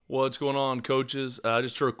What's going on, coaches?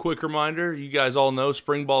 Just for a quick reminder, you guys all know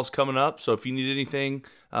spring ball's coming up, so if you need anything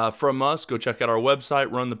from us, go check out our website,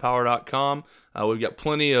 runthepower.com. We've got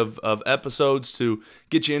plenty of episodes to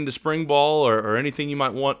get you into spring ball or anything you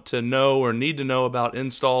might want to know or need to know about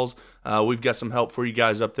installs. We've got some help for you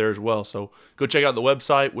guys up there as well, so go check out the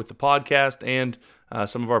website with the podcast and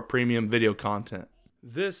some of our premium video content.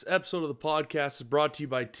 This episode of the podcast is brought to you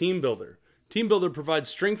by Team Builder. Team Builder provides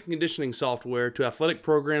strength and conditioning software to athletic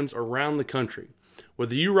programs around the country.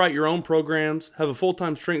 Whether you write your own programs, have a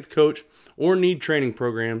full-time strength coach, or need training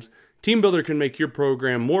programs, Team Builder can make your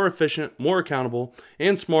program more efficient, more accountable,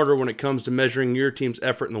 and smarter when it comes to measuring your team's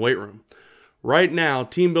effort in the weight room. Right now,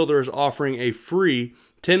 Team Builder is offering a free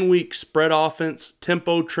 10-week spread offense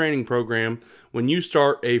tempo training program when you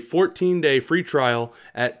start a 14-day free trial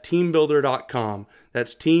at teambuilder.com.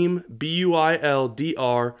 That's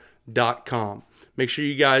teambuildr.com. Make sure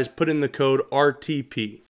you guys put in the code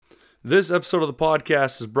RTP. This episode of the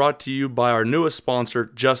podcast is brought to you by our newest sponsor,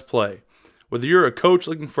 Just Play. Whether you're a coach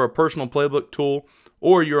looking for a personal playbook tool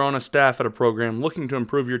or you're on a staff at a program looking to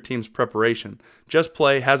improve your team's preparation, Just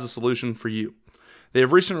Play has a solution for you. They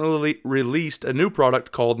have recently released a new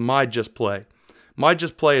product called My Just Play. My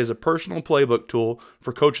Just Play is a personal playbook tool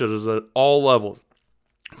for coaches at all levels,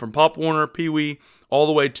 from Pop Warner, Pee Wee, all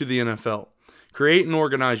the way to the NFL. Create and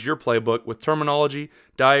organize your playbook with terminology,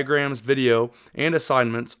 diagrams, video, and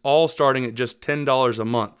assignments, all starting at just $10 a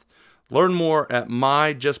month. Learn more at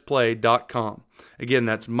myjustplay.com. Again,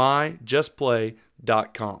 that's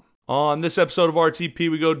myjustplay.com. On this episode of RTP,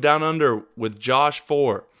 we go down under with Josh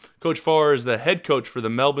Foer. Coach Foer is the head coach for the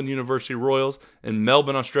Melbourne University Royals in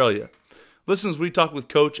Melbourne, Australia. Listen as we talk with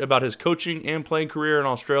Coach about his coaching and playing career in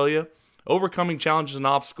Australia, overcoming challenges and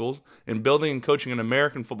obstacles in building and coaching an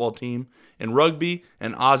American football team in rugby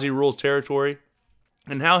and Aussie rules territory,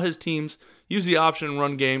 and how his teams use the option and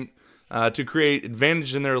run game to create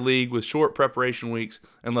advantage in their league with short preparation weeks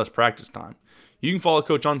and less practice time. You can follow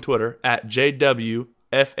Coach on Twitter at JWFAURE.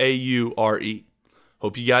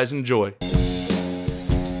 Hope you guys enjoy.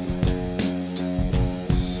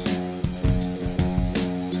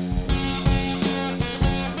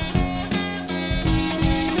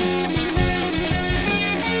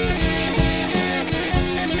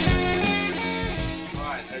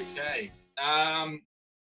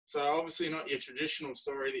 So obviously not your traditional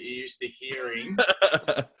story that you're used to hearing.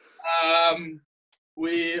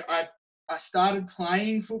 I started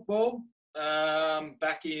playing football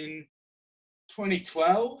back in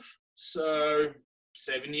 2012, so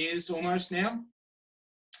 7 years almost now.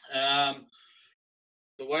 The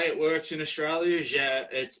way it works in Australia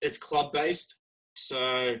is it's club based,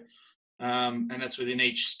 so and that's within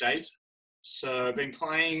each state. So I've been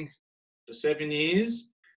playing for 7 years.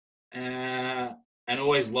 And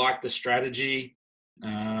always liked the strategy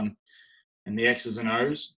and the X's and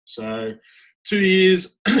O's. So 2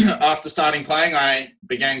 years after starting playing, I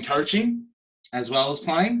began coaching as well as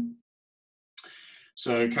playing.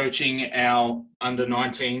 So coaching our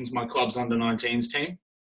under-19s, my club's under-19s team.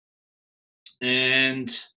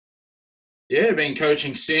 And been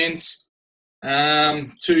coaching since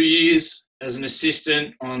 2 years as an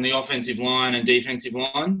assistant on the offensive line and defensive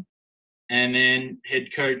line, and then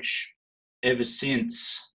head coach ever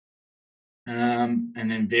since. And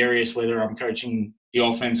then various, whether I'm coaching the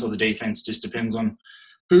offense or the defense, just depends on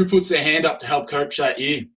who puts their hand up to help coach that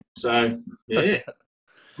year. So,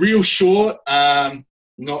 real short,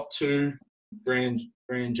 not too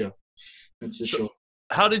grandeur, that's for sure.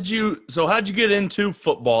 How'd you get into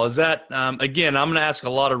football? Is that, again, I'm going to ask a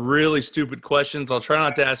lot of really stupid questions. I'll try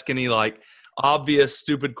not to ask any obvious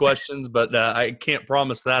stupid questions, but I can't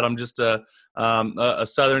promise that. I'm just a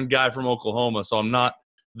Southern guy from Oklahoma, so I'm not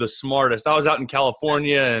the smartest. I was out in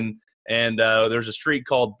California, and there's a street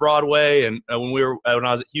called Broadway, and when I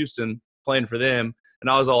was at Houston playing for them, and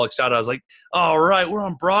I was all excited. I was like, "All right, we're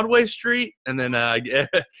on Broadway Street," and then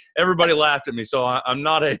everybody laughed at me. So I'm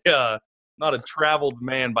not a traveled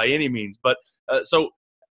man by any means, but so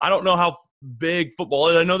I don't know how big football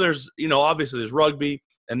is. I know there's obviously there's rugby,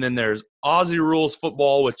 and then there's Aussie rules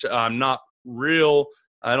football, which I'm not real.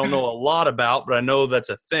 I don't know a lot about, but I know that's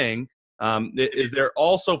a thing. Is there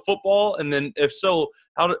also football? And then if so,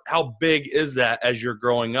 how big is that as you're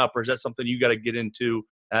growing up? Or is that something you got to get into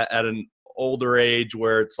at an older age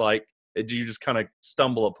where it's like, do you just kind of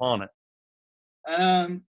stumble upon it?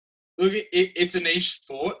 Look, it's a niche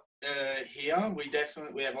sport here. We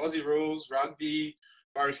have Aussie rules, rugby,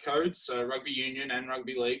 both codes, so rugby union and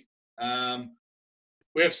rugby league.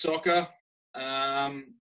 We have soccer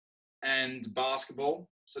and basketball.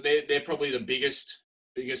 So they're probably the biggest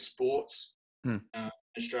sports in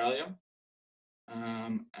Australia.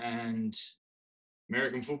 and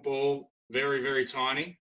American football, very, very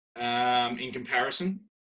tiny in comparison.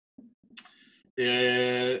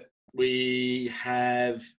 We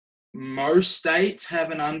have most states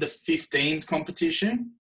have an under 15s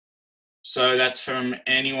competition. So that's from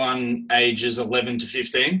anyone ages 11 to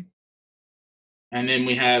 15. And then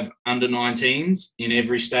we have under 19s in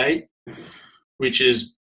every state, which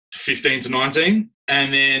is 15 to 19.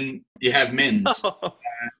 And then you have men's.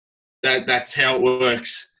 That's how it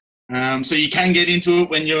works. So you can get into it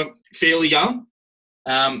when you're fairly young.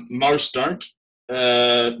 Most don't.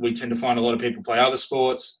 We tend to find a lot of people play other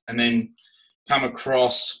sports and then come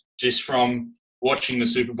across just from watching the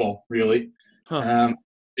Super Bowl, really. So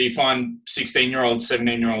you find 16-year-olds,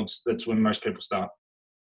 17-year-olds, that's when most people start.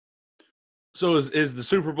 So is the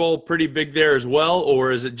Super Bowl pretty big there as well,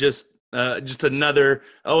 or is it just another,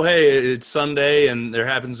 oh, hey, it's Sunday and there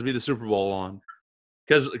happens to be the Super Bowl on?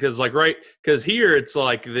 Because here it's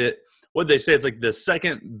like what they say, it's like the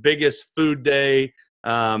second biggest food day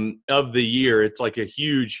of the year. It's like a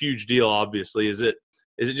huge, huge deal, obviously. Is it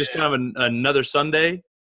just kind of another Sunday,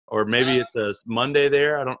 or maybe it's a Monday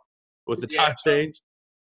there? I don't, with the time change.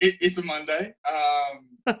 It's a Monday.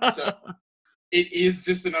 So it is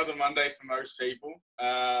just another Monday for most people.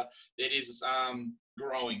 It is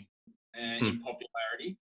growing in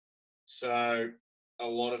popularity. So a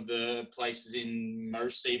lot of the places in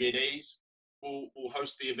most CBDs will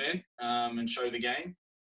host the event and show the game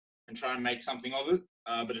and try and make something of it.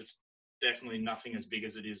 But it's definitely nothing as big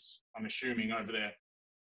as it is, I'm assuming, over there.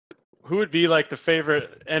 Who would be like the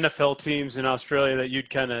favorite NFL teams in Australia that you'd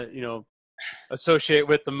kind of, associate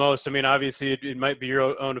with the most? I mean, obviously it might be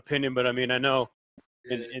your own opinion, but I mean, I know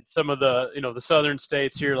in some of the, the southern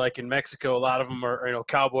states here, like in Mexico, a lot of them are,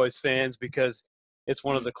 Cowboys fans because it's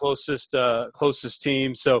one of the closest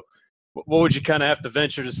teams. So what would you kind of have to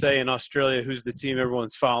venture to say in Australia, who's the team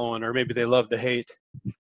everyone's following, or maybe they love to hate?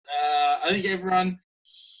 I think everyone,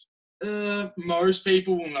 most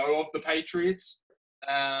people will know of the Patriots.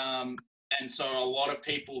 And so a lot of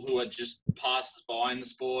people who are just passers by in the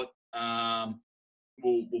sport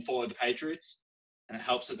will follow the Patriots, and it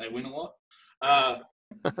helps that they win a lot.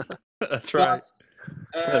 That's right.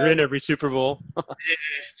 They're in every Super Bowl. Yeah,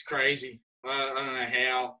 it's crazy. I don't know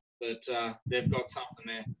how, but they've got something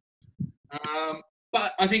there.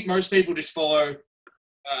 But I think most people just follow.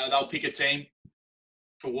 They'll pick a team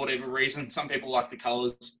for whatever reason. Some people like the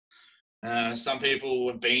colours. Some people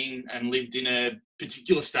have been and lived in a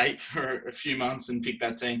particular state for a few months and picked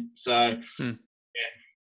that team. So, yeah.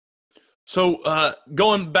 So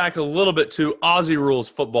going back a little bit to Aussie rules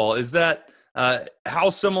football, is that how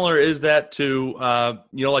similar is that to,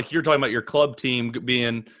 like you're talking about your club team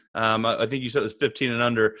being, I think you said it was 15 and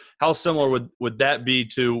under. How similar would that be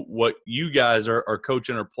to what you guys are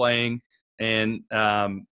coaching or playing? And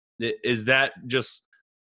is that just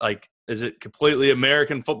like, is it completely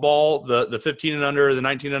American football, the 15 and under, the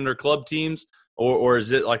 19 and under club teams, or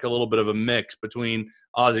is it like a little bit of a mix between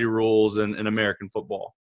Aussie rules and American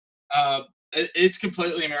football? It's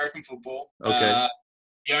completely American football. Okay.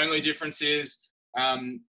 The only difference is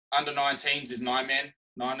under 19s is 9 men,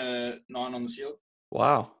 nine on the field.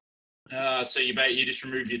 Wow. So you just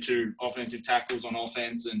remove your 2 offensive tackles on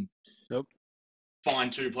offense and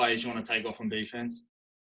find 2 players you want to take off on defense.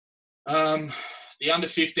 The under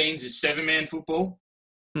 15s is 7-man football.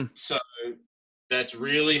 So that's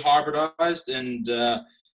really hybridized, and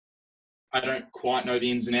I don't quite know the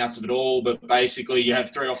ins and outs of it all, but basically you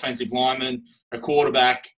have 3 offensive linemen, a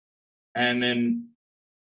quarterback, and then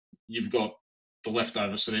you've got the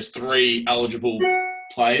leftovers. So there's 3 eligible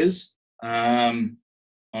players on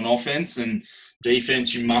offense, and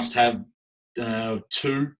defense you must have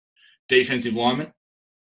 2 defensive linemen,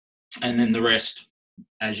 and then the rest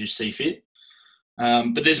as you see fit.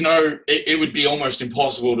 But there's it would be almost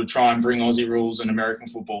impossible to try and bring Aussie rules and American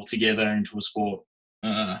football together into a sport.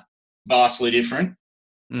 Vastly different.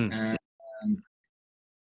 But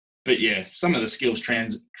yeah, some of the skills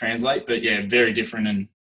translate, but yeah, very different and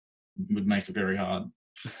would make it very hard.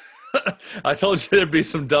 I told you there'd be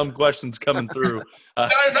some dumb questions coming through. No,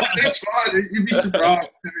 that's fine. You'd be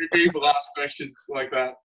surprised how many people ask questions like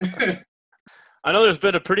that. I know there's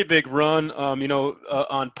been a pretty big run,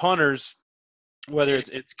 on punters, whether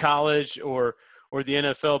it's college or the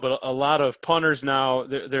NFL, but a lot of punters now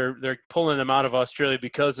they're pulling them out of Australia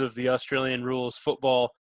because of the Australian rules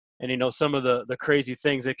football, and some of the crazy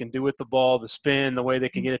things they can do with the ball, the spin, the way they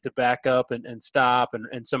can get it to back up and stop,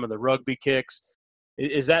 and some of the rugby kicks.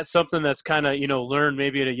 Is that something that's kind of learned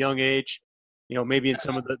maybe at a young age, maybe in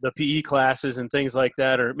some of the PE classes and things like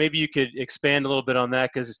that, or maybe you could expand a little bit on that,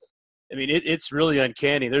 because I mean, it's really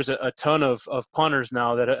uncanny. There's a ton of punters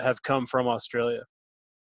now that have come from Australia.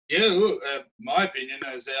 Yeah, look, my opinion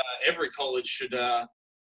is every college should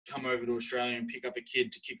come over to Australia and pick up a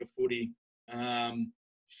kid to kick a footy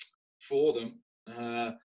for them.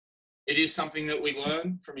 It is something that we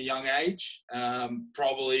learn from a young age,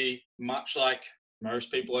 probably much like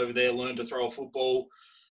most people over there learn to throw a football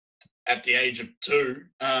at the age of 2.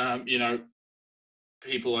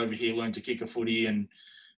 People over here learn to kick a footy and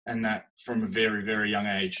that from a very, very young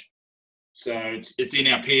age. So it's in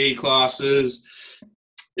our PE classes.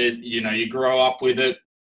 You grow up with it.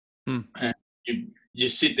 And you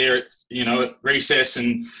sit there at recess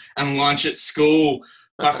and lunch at school,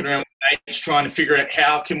 bucking around with mates, trying to figure out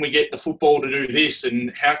how can we get the football to do this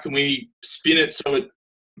and how can we spin it so it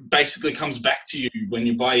basically comes back to you when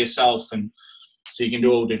you're by yourself, and so you can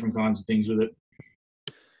do all different kinds of things with it.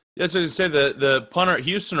 Yeah, so to say the punter at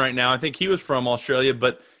Houston right now, I think he was from Australia,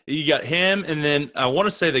 but you got him, and then I want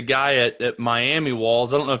to say the guy at Miami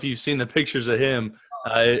Walls. I don't know if you've seen the pictures of him.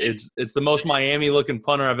 It's the most Miami-looking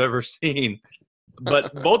punter I've ever seen.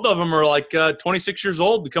 But both of them are like 26 years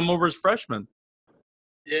old to come over as freshmen.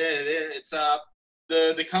 Yeah, it's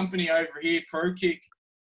the company over here, ProKick.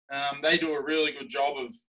 They do a really good job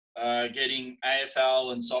of getting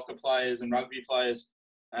AFL and soccer players and rugby players,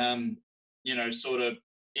 sort of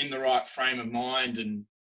in the right frame of mind and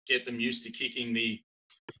get them used to kicking the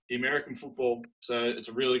American football. So it's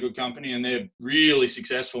a really good company, and they're really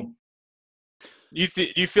successful. You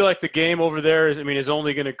feel like the game over there is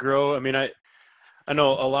only going to grow? I mean, I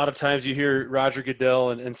know a lot of times you hear Roger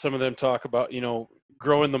Goodell and some of them talk about,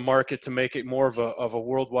 growing the market to make it more of a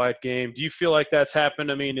worldwide game. Do you feel like that's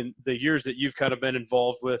happened? I mean, in the years that you've kind of been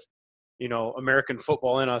involved with, American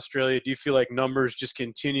football in Australia, do you feel like numbers just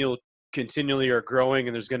continually are growing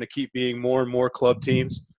and there's going to keep being more and more club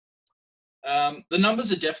teams? The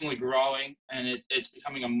numbers are definitely growing, and it's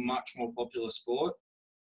becoming a much more popular sport.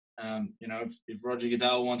 If Roger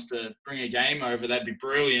Goodell wants to bring a game over, that'd be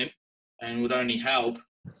brilliant and would only help.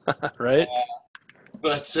 Right.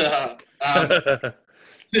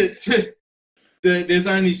 There's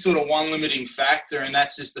only sort of one limiting factor, and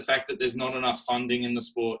that's just the fact that there's not enough funding in the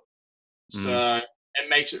sport. So it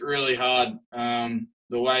makes it really hard.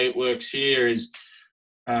 The way it works here is,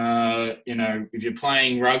 if you're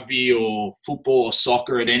playing rugby or football or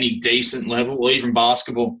soccer at any decent level, or even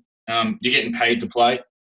basketball, you're getting paid to play.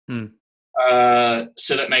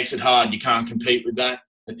 So that makes it hard. You can't compete with that.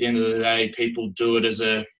 At the end of the day, people do it as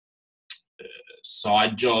a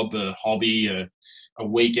side job, a hobby, a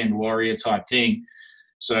weekend warrior type thing.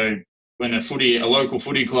 So when a local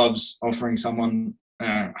footy club's offering someone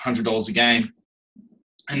 $100 a game,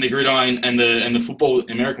 and the gridiron and the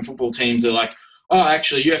American football teams are like, oh,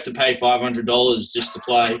 actually, you have to pay $500 just to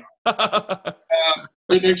play.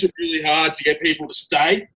 It makes it really hard to get people to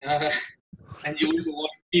stay, and you lose a lot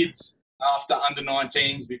of kids after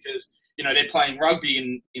under-19s because they're playing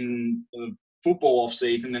rugby in the football off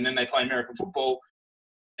season, and then they play American football,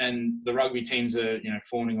 and the rugby teams are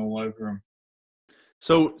fawning all over them.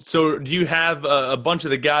 So do you have a bunch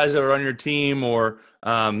of the guys that are on your team, or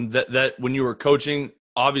that when you were coaching?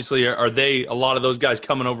 Obviously, are they a lot of those guys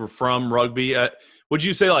coming over from rugby? Would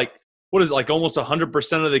you say almost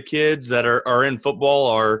 100% of the kids that are in football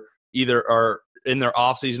are in their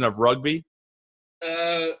off season of rugby?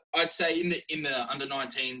 I'd say in the under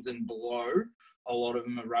 19s and below, a lot of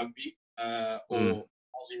them are rugby or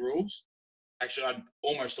Aussie rules. Actually,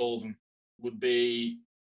 almost all of them would be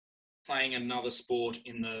playing another sport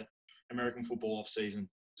in the American football off season.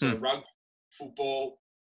 So rugby, football,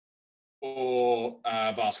 or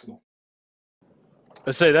basketball.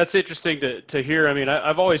 I say that's interesting to hear. I mean,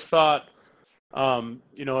 I've always thought,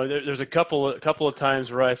 there's a couple of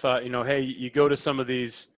times where I thought, hey, you go to some of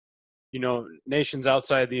these, nations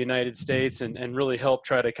outside the United States and really help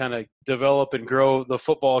try to kind of develop and grow the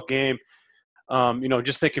football game.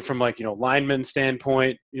 Just thinking from lineman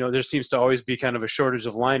standpoint, there seems to always be kind of a shortage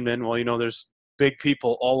of linemen. Well, there's big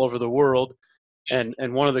people all over the world. And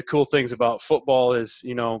one of the cool things about football is,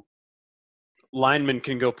 linemen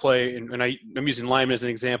can go play, and I'm using linemen as an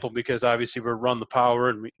example because obviously we're run the power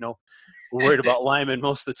and we're worried about linemen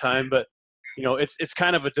most of the time, but it's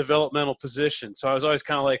kind of a developmental position. So I was always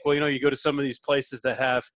kind of like, well, you go to some of these places that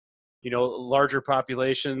have larger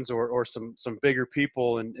populations or some bigger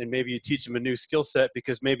people, and maybe you teach them a new skill set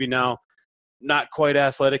because maybe now not quite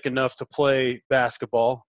athletic enough to play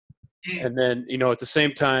basketball, and then at the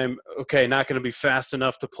same time, okay, not going to be fast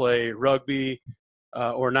enough to play rugby.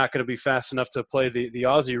 Or not going to be fast enough to play the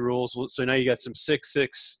Aussie rules. So now you got some 6'6",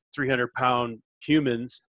 300-pound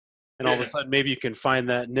humans, and all of a sudden maybe you can find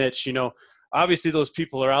that niche. obviously those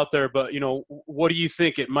people are out there, but, what do you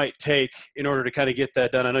think it might take in order to kind of get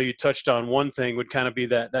that done? I know you touched on one thing would kind of be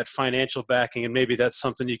that financial backing, and maybe that's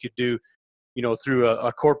something you could do, through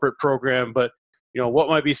a corporate program. But, what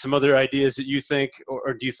might be some other ideas that you think,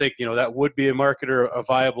 or do you think, that would be a market or a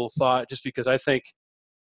viable thought? Just because I think,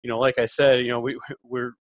 like I said,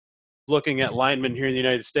 we're looking at linemen here in the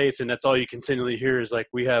United States, and that's all you continually hear is like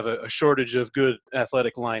we have a shortage of good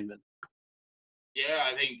athletic linemen. Yeah,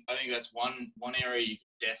 I think that's one area you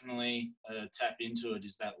could definitely tap into it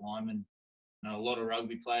is that lineman. A lot of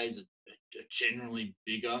rugby players are generally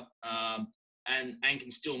bigger and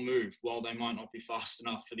can still move while they might not be fast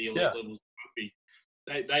enough for the elite Yeah. levels of rugby.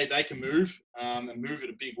 They can move and move at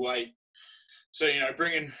a big weight. So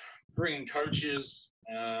bringing coaches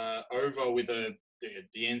over with the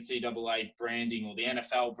NCAA branding or the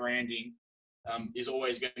NFL branding is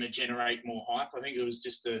always going to generate more hype. I think there was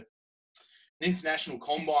just an international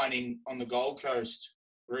combine on the Gold Coast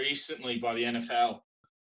recently by the NFL.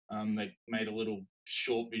 They made a little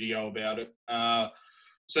short video about it. That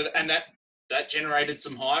generated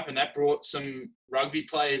some hype, and that brought some rugby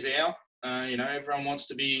players out. Everyone wants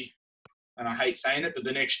to be, and I hate saying it, but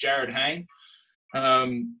the next Jared Hayne.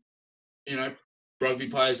 Rugby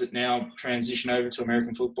players that now transition over to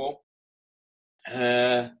American football.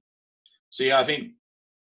 I think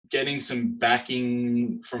getting some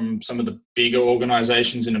backing from some of the bigger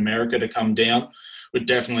organizations in America to come down would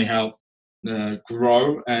definitely help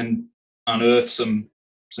grow and unearth some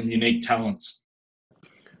unique talents.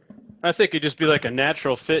 I think it'd just be like a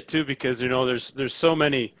natural fit too, because there's so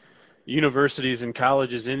many universities and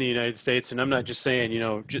colleges in the United States, and I'm not just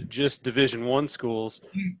saying just Division I schools,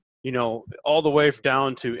 all the way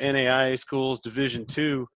down to NAIA schools, Division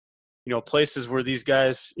II, places where these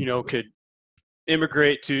guys could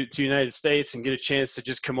immigrate to the United States and get a chance to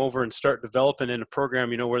just come over and start developing in a program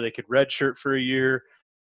where they could redshirt for a year,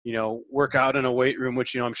 work out in a weight room,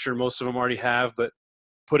 which I'm sure most of them already have, but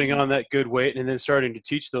putting on that good weight and then starting to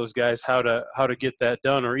teach those guys how to get that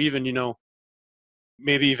done, or even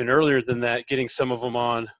maybe even earlier than that, getting some of them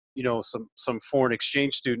on some foreign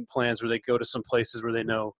exchange student plans where they go to some places where they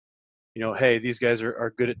know hey, these guys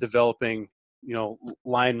are good at developing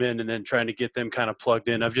linemen, and then trying to get them kind of plugged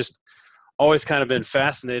in. I've just always kind of been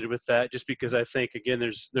fascinated with that, just because I think, again,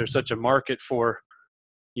 there's such a market for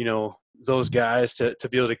those guys to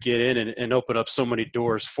be able to get in and open up so many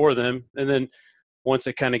doors for them. And then once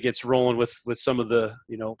it kind of gets rolling with some of the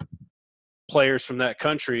players from that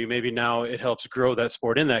country, maybe now it helps grow that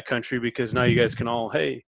sport in that country, because now you guys can all,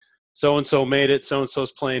 hey, so and so made it, so and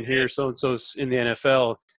so's playing here, so and so's in the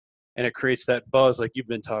NFL, and it creates that buzz like you've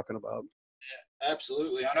been talking about. Yeah,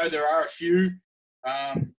 absolutely. I know there are a few.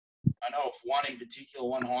 I know of one in particular,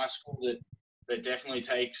 one high school that definitely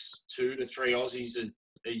takes 2 to 3 Aussies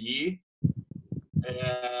a year.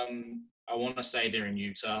 I want to say they're in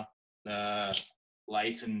Utah,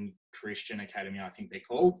 Leighton Christian Academy, I think they're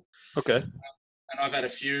called. Okay. And I've had a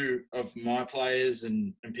few of my players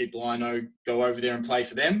and people I know go over there and play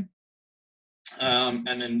for them. And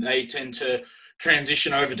then they tend to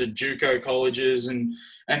transition over to JUCO colleges and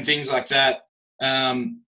things like that.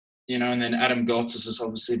 And then Adam Gotsis is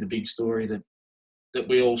obviously the big story that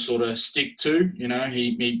we all sort of stick to.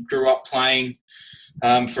 He grew up playing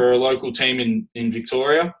for a local team in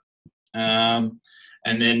Victoria, and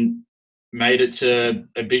then made it to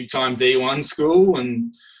a big-time D1 school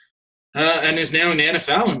and is now in the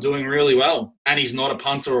NFL and doing really well. And he's not a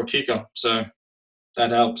punter or kicker, so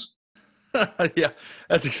that helps. Yeah,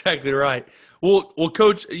 that's exactly right. Well,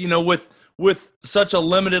 Coach, with such a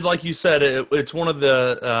limited, like you said, it's one of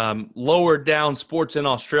the lower down sports in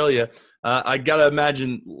Australia. I got to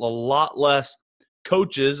imagine a lot less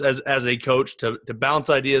coaches as a coach to bounce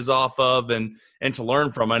ideas off of and to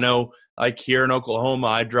learn from. I know, like here in Oklahoma,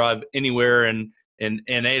 I drive anywhere in an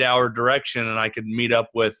 8-hour direction, and I could meet up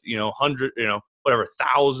with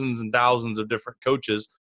thousands and thousands of different coaches.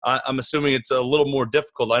 I'm assuming it's a little more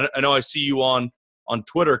difficult. I know I see you on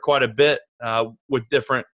Twitter quite a bit with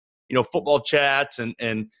different football chats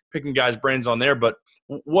and picking guys' brains on there. But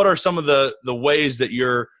what are some of the ways that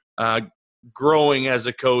you're growing as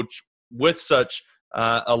a coach with such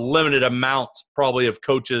a limited amount probably of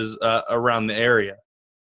coaches around the area?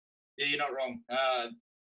 Yeah, you're not wrong.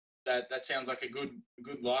 That sounds like a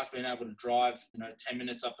good life, being able to drive 10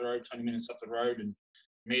 minutes up the road, 20 minutes up the road, and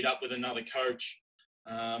meet up with another coach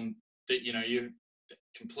that you're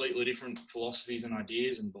completely different philosophies and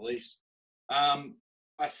ideas and beliefs.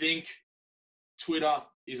 I think Twitter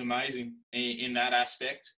is amazing in that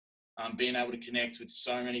aspect. Being able to connect with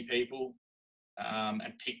so many people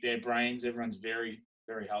and pick their brains. Everyone's very,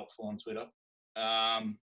 very helpful on Twitter.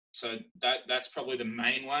 So that's probably the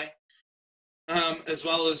main way. As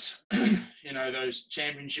well as those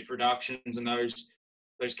championship productions and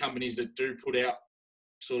those companies that do put out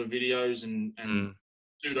sort of videos and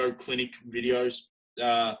pseudo clinic videos.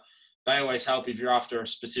 They always help if you're after a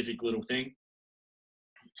specific little thing.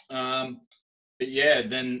 But yeah,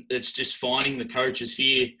 then it's just finding the coaches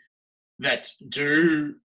here that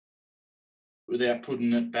do, without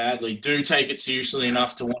putting it badly, do take it seriously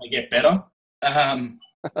enough to want to get better.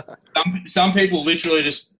 Some people literally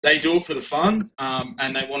just, they do it for the fun,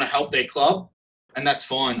 and they want to help their club, and that's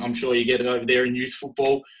fine. I'm sure you get it over there in youth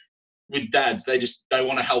football with dads. They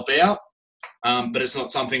want to help out, but it's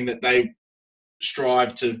not something that they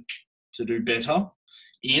strive to do better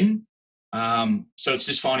in. So it's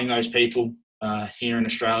just finding those people here in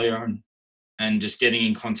Australia and just getting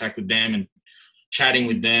in contact with them and chatting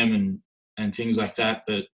with them and things like that.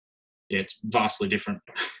 But yeah, it's vastly different.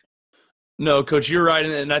 No, Coach, you're right,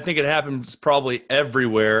 and I think it happens probably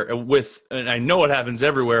everywhere and I know it happens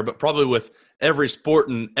everywhere, but probably with every sport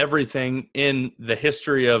and everything in the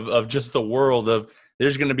history of just the world of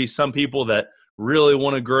there's going to be some people that really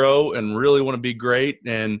want to grow and really want to be great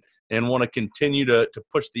and want to continue to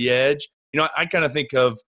push the edge. I kind of think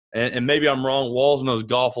of, and maybe I'm wrong, Walls knows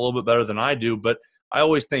golf a little bit better than I do, but I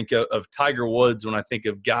always think of Tiger Woods when I think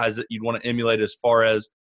of guys that you'd want to emulate as far as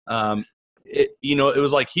it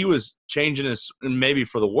was like he was changing his, maybe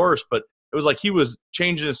for the worse, but it was like he was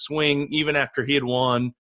changing his swing even after he had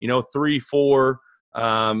won, 3-4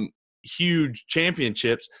 huge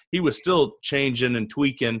championships. He was still changing and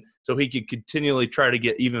tweaking so he could continually try to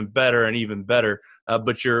get even better and even better. But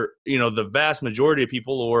the vast majority of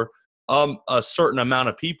people or a certain amount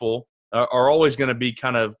of people are always going to be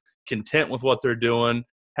kind of content with what they're doing,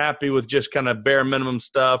 happy with just kind of bare minimum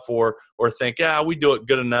stuff, or think, we do it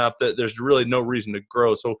good enough that there's really no reason to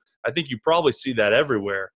grow. So I think you probably see that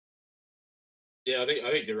everywhere. Yeah, I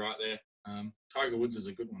think you're right there. Tiger Woods is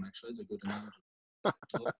a good one, actually. It's a good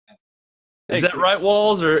analogy. Is that right,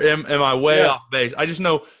 Walls, or am I way off base? I just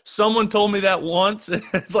know someone told me that once.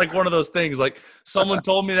 It's like one of those things. Like someone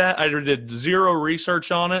told me that. I did zero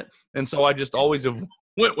research on it, and so I just always have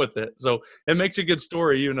went with it. So it makes a good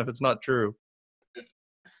story, even if it's not true.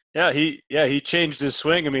 Yeah, he changed his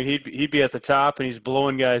swing. I mean, he'd be at the top and he's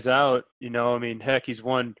blowing guys out. Heck, he's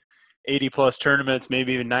won 80+ tournaments,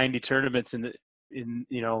 maybe even 90 tournaments in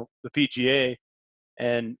the PGA,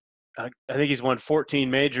 and I think he's won 14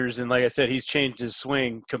 majors. And like I said, he's changed his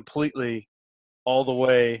swing completely, all the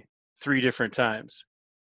way 3 different times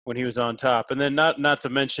when he was on top. And then not to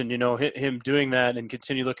mention, him doing that and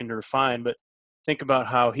continue looking to refine. But think about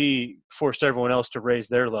how he forced everyone else to raise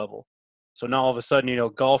their level. So now all of a sudden,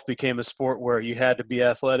 golf became a sport where you had to be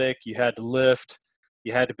athletic, you had to lift,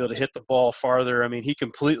 you had to be able to hit the ball farther. I mean, he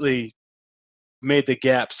completely made the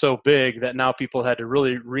gap so big that now people had to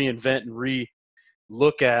really reinvent and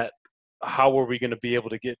re-look at how are we going to be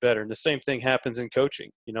able to get better. And the same thing happens in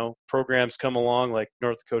coaching. Programs come along like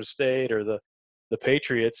North Dakota State or the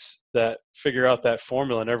Patriots that figure out that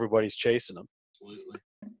formula and everybody's chasing them. Absolutely.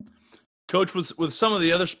 Coach, with some of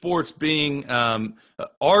the other sports being,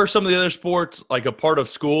 are some of the other sports like a part of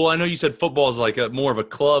school? I know you said football is like more of a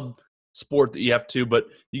club sport that you have to, but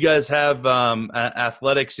you guys have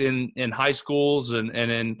athletics in high schools and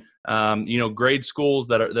in grade schools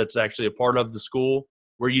that's actually a part of the school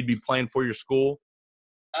where you'd be playing for your school.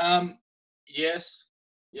 Yes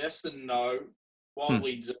and no. While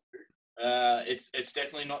we do, it's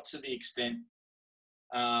definitely not to the extent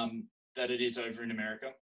that it is over in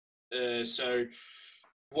America. So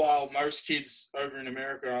while most kids over in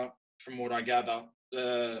America, from what I gather,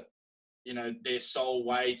 their sole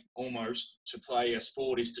way almost to play a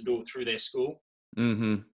sport is to do it through their school.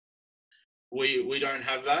 Mm-hmm. We don't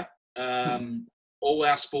have that. All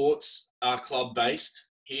our sports are club-based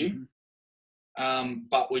here,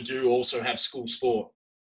 but we do also have school sport.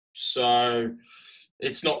 So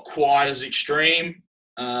it's not quite as extreme,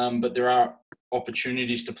 but there are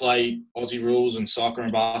opportunities to play Aussie rules and soccer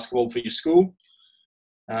and basketball for your school.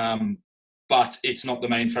 But it's not the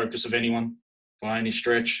main focus of anyone by any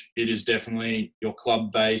stretch. It is definitely your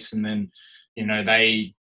club base, and then,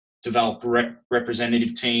 they develop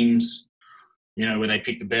representative teams, where they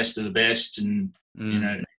pick the best of the best, and,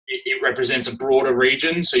 it represents a broader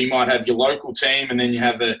region. So you might have your local team, and then you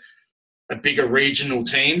have a bigger regional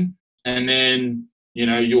team, and then,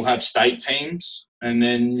 you'll have state teams, and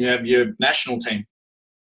then you have your national team.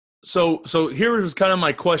 So here is kind of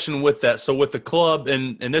my question with that. So with the club,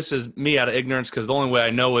 and this is me out of ignorance because the only way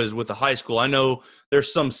I know is with the high school. I know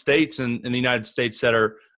there's some states in the United States that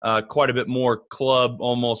are quite a bit more club,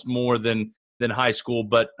 almost more than high school,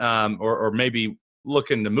 but or maybe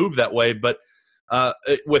looking to move that way. But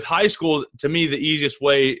with high school, to me, the easiest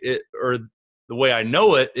way or the way I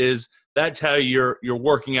know it is that's how you're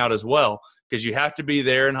working out as well, because you have to be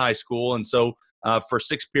there in high school. And so for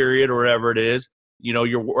sixth period or whatever it is,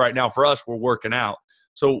 you're right now for us, we're working out.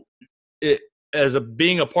 So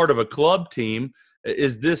being a part of a club team,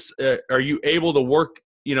 is this are you able to work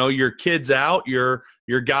your kids out, your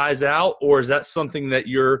guys out, or is that something that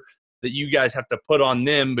you guys have to put on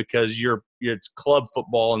them because it's club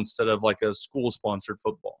football instead of like a school sponsored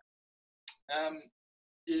football?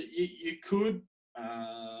 You could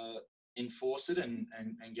enforce it and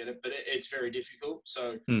get it, but it's very difficult.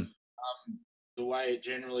 So the way it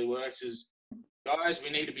generally works is, guys,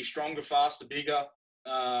 we need to be stronger, faster, bigger.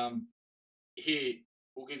 Here,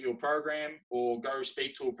 we'll give you a program, or go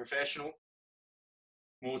speak to a professional,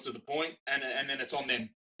 more to the point, and then it's on them.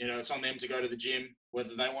 It's on them to go to the gym,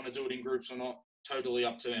 whether they want to do it in groups or not, totally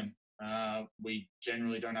up to them. We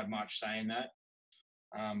generally don't have much say in that.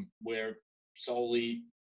 We're solely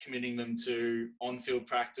committing them to on-field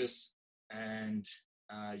practice and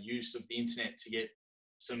use of the internet to get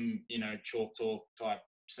some, chalk talk type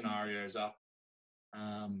scenarios up.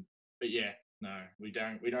 But yeah, no, we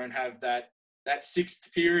don't have that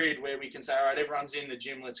sixth period where we can say, all right, everyone's in the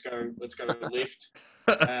gym, let's go lift.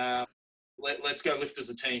 Let's go lift as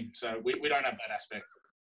a team. So we don't have that aspect.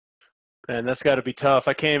 Man, that's got to be tough.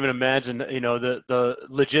 I can't even imagine, the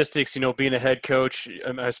logistics, being a head coach.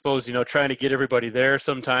 I suppose, trying to get everybody there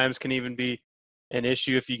sometimes can even be an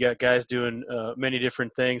issue if you got guys doing many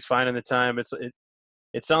different things, finding the time.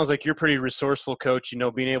 It sounds like you're pretty resourceful, Coach,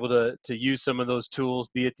 being able to use some of those tools,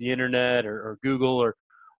 be it the internet or Google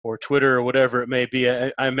or Twitter or whatever it may be.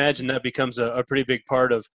 I imagine that becomes a pretty big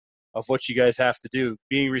part of what you guys have to do,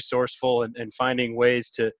 being resourceful and finding ways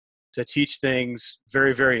to teach things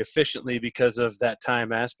very, very efficiently because of that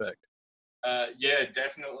time aspect. Yeah,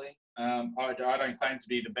 definitely. I don't claim to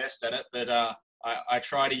be the best at it, but I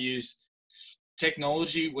try to use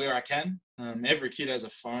technology where I can. Every kid has a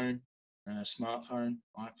phone, a smartphone,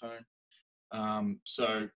 iPhone.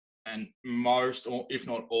 And most, or if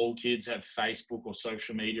not all, kids have Facebook or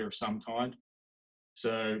social media of some kind.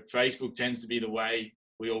 So Facebook tends to be the way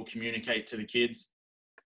we all communicate to the kids,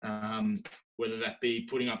 whether that be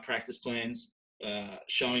putting up practice plans,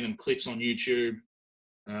 showing them clips on YouTube,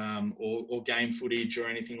 or game footage or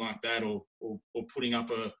anything like that, or putting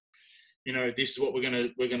up this is what we're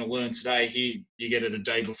gonna learn today. Here, you get it a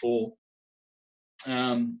day before.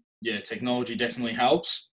 Yeah, technology definitely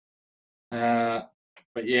helps.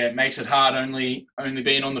 But yeah, it makes it hard only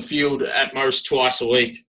being on the field at most twice a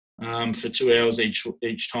week, for 2 hours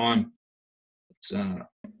each time. It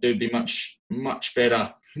would be much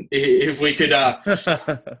better if we could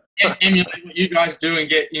emulate what you guys do and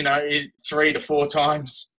get 3 to 4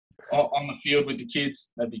 times on the field with the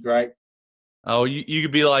kids. That'd be great. Oh, you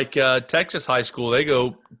could be like Texas high school. They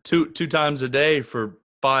go two times a day for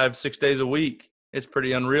 5-6 days a week. It's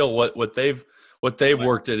pretty unreal what they've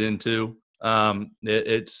worked it into.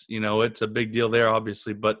 It's a big deal there,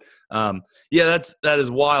 obviously, but yeah, that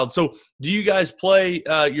is wild. So do you guys play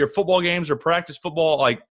your football games or practice football?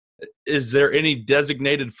 Like, is there any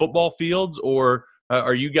designated football fields, or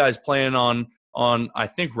are you guys playing on I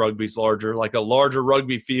think rugby's larger, like a larger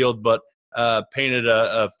rugby field, but painted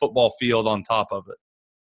a football field on top of it?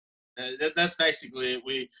 That's basically it.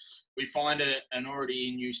 We find an already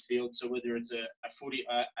in use field, so whether it's a footy,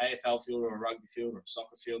 AFL field, or a rugby field, or a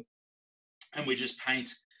soccer field, and we just paint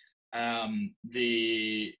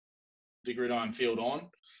the gridiron field on,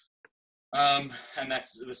 and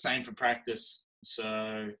that's the same for practice.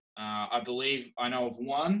 So I believe I know of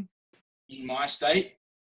one in my state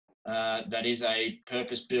that is a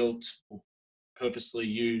purpose-built, or purposely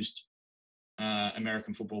used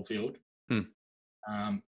American football field.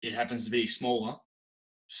 It happens to be smaller,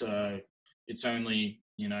 so it's only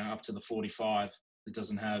up to the 45. It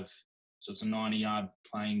doesn't have, so it's a 90-yard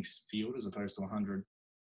playing field as opposed to 100.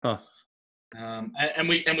 Huh. And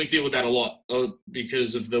we deal with that a lot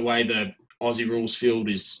because of the way the Aussie rules field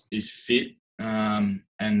is fit, and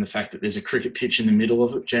the fact that there's a cricket pitch in the middle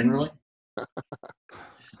of it generally.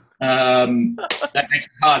 That makes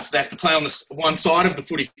it hard. So they have to play on the one side of the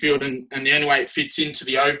footy field, and the only way it fits into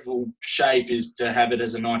the oval shape is to have it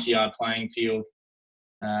as a 90-yard playing field,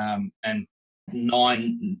 and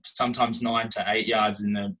sometimes 9 to 8 yards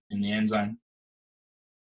in the end zone.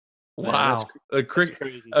 Wow, a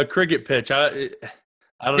cricket pitch. I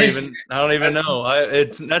don't even know.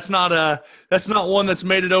 That's not one that's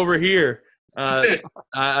made it over here.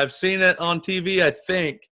 I've seen it on TV, I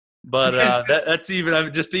think. But that's even,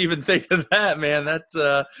 I'm just even thinking of that, man. That's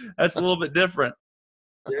a little bit different.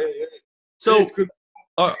 Yeah. So, it's good.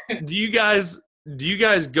 do you guys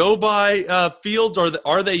go by fields?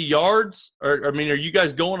 Are they yards? Or I mean, are you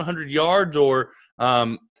guys going 100 yards? Or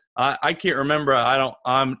I can't remember.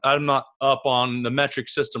 I'm not up on the metric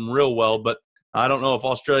system real well, but I don't know if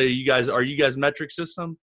Australia. Are you guys metric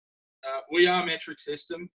system? We are metric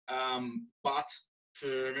system, but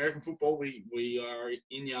for American football, we are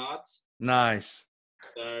in yards. Nice.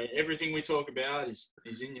 So everything we talk about is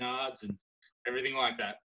in yards and everything like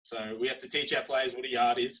that. So we have to teach our players what a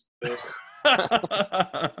yard is first.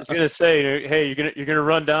 I was gonna say, hey, you're gonna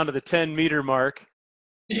run down to the 10-meter mark.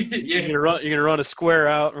 Yeah. You're gonna run a square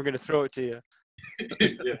out. And we're gonna throw it to you.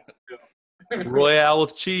 Yeah. Royale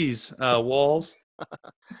with cheese, Walls.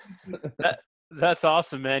 That's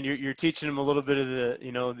awesome, man. You're teaching them a little bit of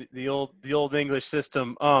the old English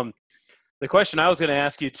system. The question I was going to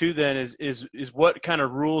ask you too then is what kind of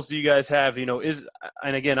rules do you guys have?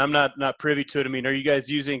 And again, I'm not privy to it. I mean, are you guys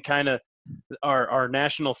using kind of our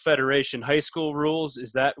national federation high school rules?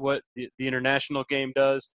 Is that what the international game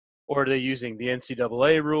does, or are they using the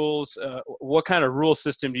NCAA rules? What kind of rule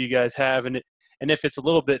system do you guys have? And if it's a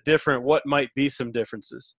little bit different, what might be some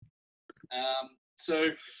differences? So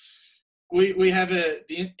we have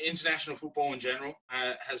the international football in general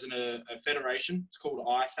has a federation. It's called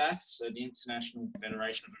IFAF, so the International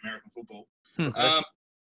Federation of American Football.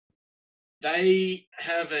 They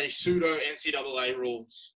have a pseudo NCAA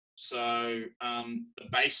rules. So the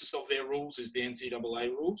basis of their rules is the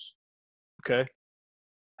NCAA rules. Okay.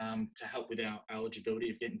 To help with our eligibility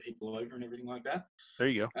of getting people over and everything like that. There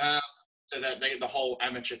you go. So that the whole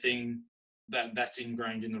amateur thing that's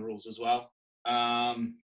ingrained in the rules as well.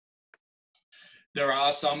 There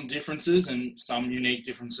are some differences and some unique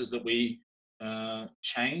differences that we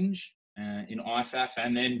change in IFAF,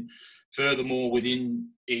 and then furthermore within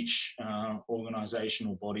each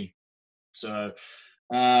organisational body. So,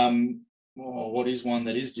 what is one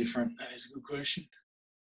that is different? That is a good question.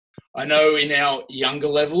 I know in our younger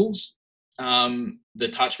levels, the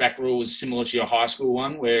touchback rule is similar to your high school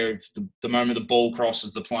one, where if the moment the ball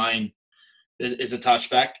crosses the plane, it's a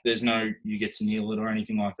touchback. There's no you get to kneel it or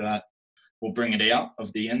anything like that. We'll bring it out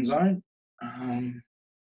of the end zone.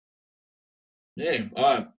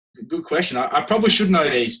 Good question. I probably should know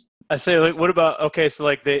these. I say, like, what about so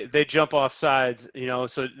like they jump off sides,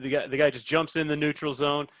 so the guy just jumps in the neutral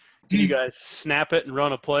zone. Can you guys snap it and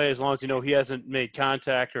run a play as long as he hasn't made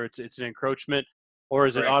contact or it's an encroachment, or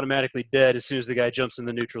is it automatically dead as soon as the guy jumps in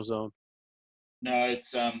the neutral zone? No,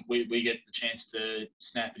 it's we get the chance to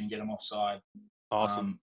snap it and get them offside.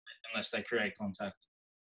 Awesome. Unless they create contact,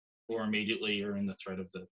 or immediately are in the threat of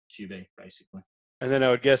the QB, basically. And then I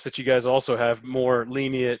would guess that you guys also have more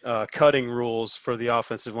lenient cutting rules for the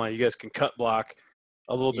offensive line. You guys can cut block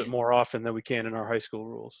a little bit more often than we can in our high school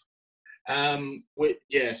rules.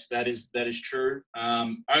 Yes, that is true.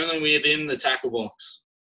 Only within the tackle box.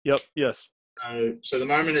 Yep. Yes. So the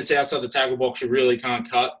moment it's outside the tackle box, you really can't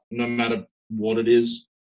cut, no matter what it is.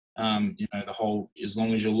 The whole, as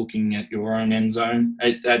long as you're looking at your own end zone,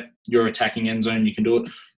 at your attacking end zone, you can do it.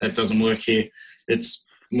 That doesn't work here. It's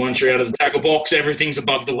once you're out of the tackle box, everything's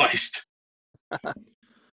above the waist.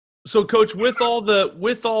 So, Coach, with all the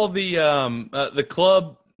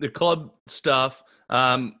club stuff,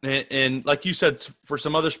 and like you said, for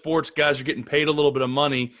some other sports, guys are getting paid a little bit of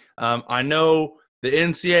money. I know the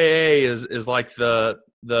NCAA is like the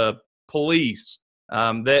police.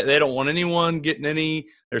 They don't want anyone getting any.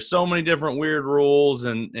 There's so many different weird rules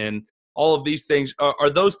and all of these things. Are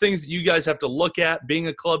those things that you guys have to look at being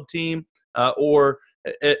a club team, or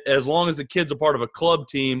as long as the kid's a part of a club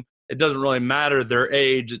team, it doesn't really matter their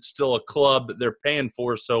age. It's still a club that they're paying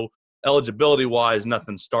for. So eligibility wise,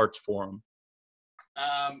 nothing starts for them.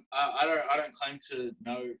 I don't claim to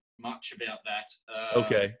know much about that.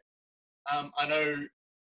 Okay. I know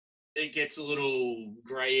it gets a little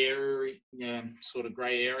grey area, sort of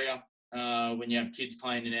grey area when you have kids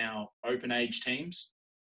playing in our open age teams.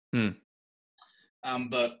 But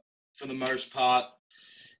for the most part,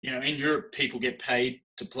 in Europe, people get paid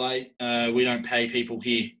to play. We don't pay people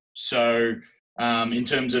here. So in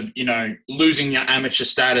terms of, losing your amateur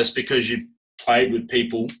status because you've played with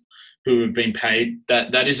people who have been paid,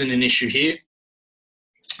 that isn't an issue here.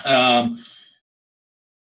 But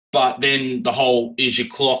then the whole is your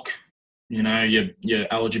clock, your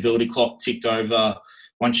eligibility clock ticked over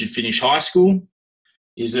once you finish high school?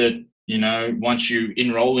 Is it, once you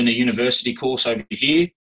enroll in a university course over here?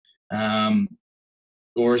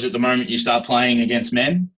 Or is it the moment you start playing against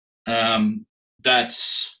men?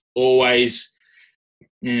 That's always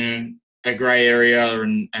a grey area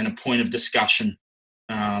and a point of discussion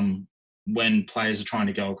when players are trying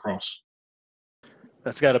to go across.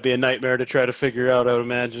 That's got to be a nightmare to try to figure out, I would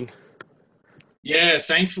imagine. Yeah,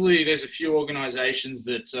 thankfully, there's a few organisations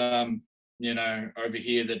that over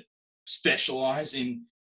here that specialise in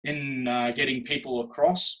getting people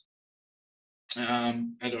across. At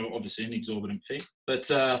obviously an exorbitant fee, but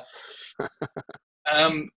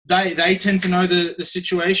they tend to know the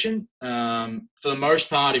situation. For the most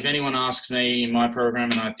part, if anyone asks me in my program,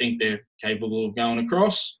 and I think they're capable of going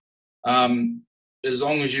across, as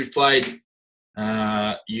long as you've played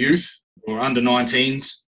youth or under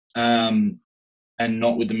 19s and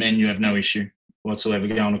not with the men, you have no issue whatsoever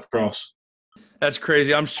going across. That's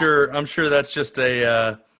crazy. I'm sure that's just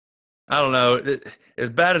a I don't know. As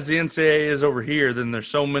bad as the NCAA is over here, then there's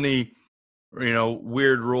so many,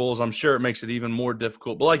 weird rules. I'm sure it makes it even more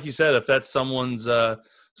difficult. But like you said, if that's someone's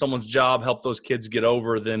job, help those kids get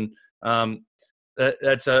over, then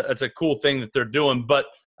that's a cool thing that they're doing. But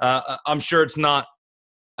I'm sure it's not.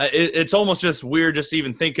 It's almost just weird just to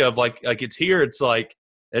even think of like it's here. It's like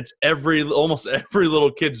it's almost every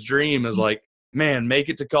little kid's dream is like, man, make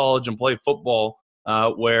it to college and play football.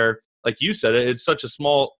 Where, like you said, it's such a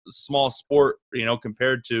small sport,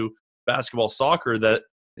 compared to basketball, soccer, that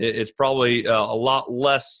it's probably a lot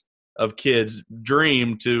less of kids'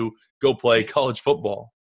 dream to go play college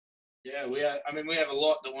football. Yeah, we have a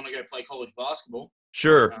lot that want to go play college basketball.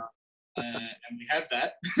 Sure. And we have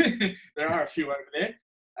that. There are a few over there.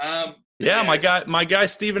 Yeah, my guy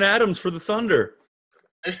Steven Adams for the Thunder.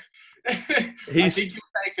 I think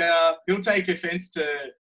he'll take offense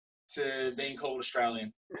to being called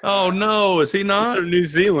Australian. Oh no, is he not? He's from New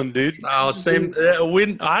Zealand, dude. Oh, same.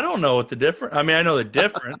 I don't know what the difference. I mean, I know the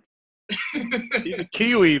difference. He's a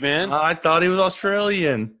Kiwi, man. I thought he was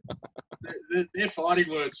Australian. They're fighting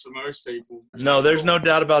words for most people. No, there's no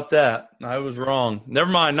doubt about that. I was wrong. Never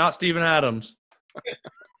mind. Not Steven Adams.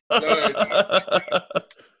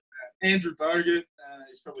 Andrew Bogut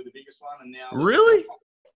is probably the biggest one, and now really,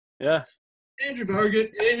 yeah. Andrew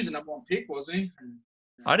Bogut, he was a number one pick, wasn't he?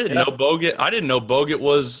 I didn't know Bogut. I didn't know Bogut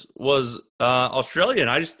was Australian.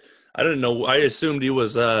 I didn't know. I assumed he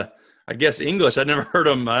was. I guess English. I'd never heard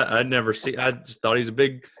him. I'd never seen. I just thought he's a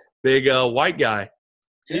big white guy.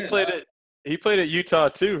 He played at Utah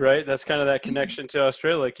too, right? That's kind of that connection to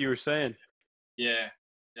Australia, like you were saying. Yeah,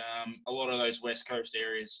 a lot of those West Coast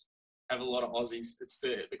areas have a lot of Aussies. It's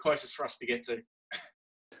the closest for us to get to.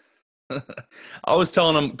 I was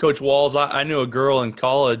telling him, Coach Walls, I knew a girl in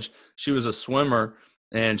college. She was a swimmer,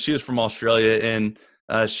 and she was from Australia, and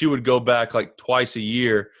she would go back like twice a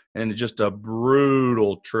year, and just a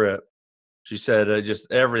brutal trip. She said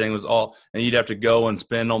just everything was all – and you'd have to go and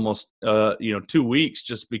spend almost 2 weeks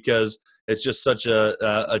just because it's just such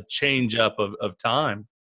a change up of time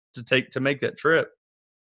to make that trip.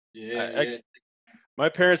 Yeah. My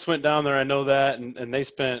parents went down there, I know that, and they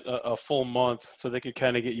spent a full month so they could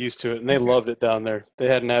kind of get used to it, and they loved it down there. They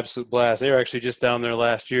had an absolute blast. They were actually just down there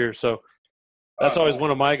last year, so that's always one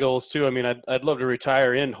of my goals too. I mean, I'd love to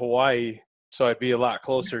retire in Hawaii so I'd be a lot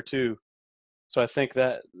closer too. So I think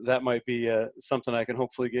that might be something I can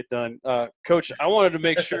hopefully get done. Coach, I wanted to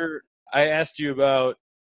make sure I asked you about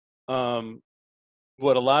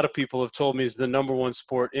what a lot of people have told me is the number one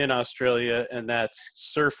sport in Australia, and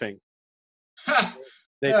that's surfing.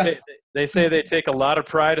 They say they take a lot of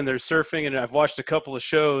pride in their surfing, and I've watched a couple of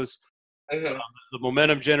shows, the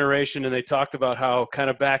Momentum Generation, and they talked about how kind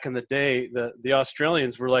of back in the day the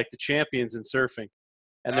Australians were like the champions in surfing,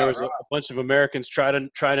 and there was a bunch of Americans try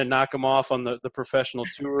to knock them off on the professional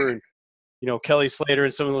tour, and Kelly Slater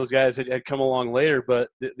and some of those guys had come along later, but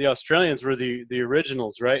the Australians were the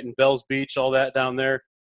originals, right? And Bells Beach, all that down there.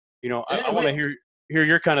 I want to hear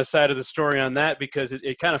your kind of side of the story on that, because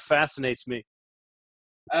it kind of fascinates me.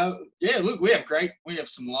 Look, we have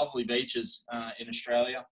some lovely beaches in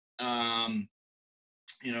Australia.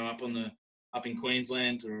 Up in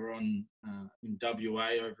Queensland, or in WA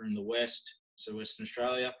over in the west, so Western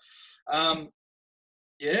Australia. I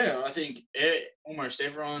think almost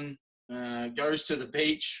everyone goes to the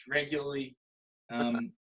beach regularly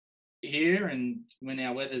here, and when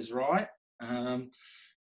our weather's right.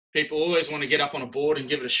 People always want to get up on a board and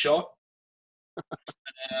give it a shot.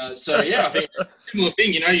 I think it's a similar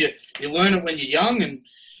thing. You learn it when you're young, and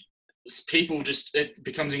people it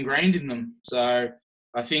becomes ingrained in them. So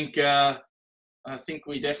I think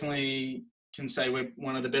we definitely can say we're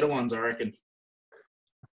one of the better ones, I reckon.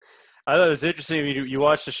 I thought it was interesting. You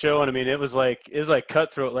watched the show, and I mean, it was like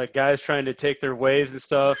cutthroat, like guys trying to take their waves and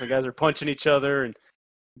stuff, and guys are punching each other and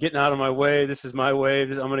getting out of my way. This is my wave.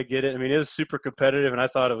 I'm going to get it. I mean, it was super competitive, and I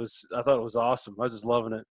thought it was awesome. I was just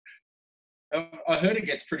loving it. I heard it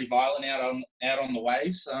gets pretty violent out on the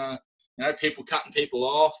waves. people cutting people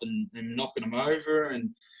off and knocking them over and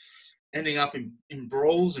ending up in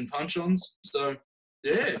brawls and punch-ons. So,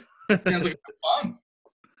 yeah, sounds like fun.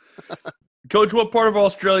 Coach, what part of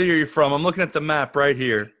Australia are you from? I'm looking at the map right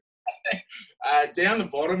here. Down the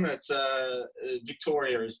bottom, it's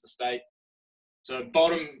Victoria is the state. So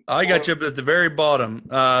bottom. I got you up at the very bottom.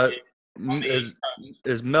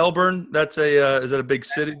 Is Melbourne? That's is that a big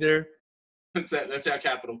city there? That's our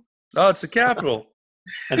capital. Oh, it's the capital.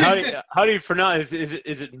 And how do you pronounce? Is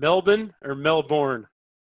it Melbourne or Melbourne?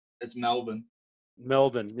 It's Melbourne.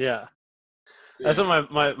 Melbourne, yeah. That's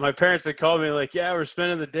what my parents had called me, like, yeah, we're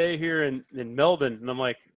spending the day here in Melbourne. And I'm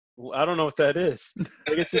like, well, I don't know what that is.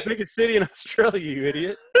 Like, it's the biggest city in Australia, you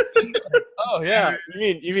idiot. Oh, yeah.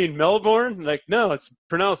 You mean Melbourne? Like, no, it's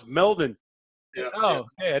pronounced Melbourne. Yeah, oh,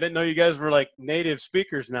 hey, I didn't know you guys were like native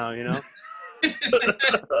speakers now, you know? I'm glad they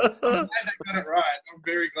got it right. I'm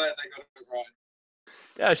very glad they got it right.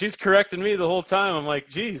 Yeah, she's correcting me the whole time. I'm like,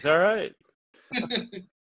 geez, all right.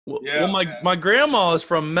 Well, my grandma is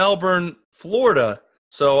from Melbourne, Florida,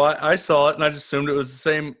 so I saw it and I just assumed it was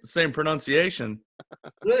the same pronunciation.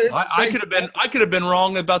 I could have been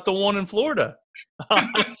wrong about the one in Florida.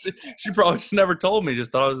 she probably never told me.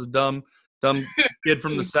 Just thought I was a dumb kid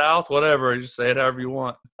from the South. Whatever, just say it however you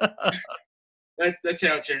want. That's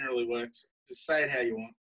how it generally works. Just say it how you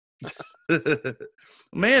want.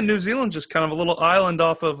 Man, New Zealand's just kind of a little island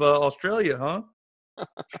off of Australia, huh?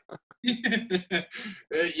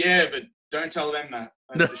 Yeah, but don't tell them that.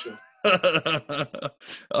 That's for sure.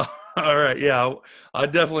 All right, yeah, I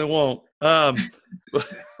definitely won't. I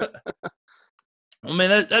mean,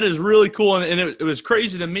 that is really cool, and it was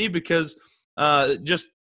crazy to me because just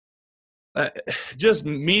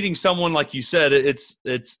meeting someone like you said, it's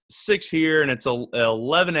 6 here and it's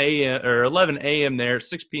 11 a.m. or 11 a.m. there,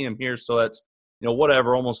 6 p.m. here, so that's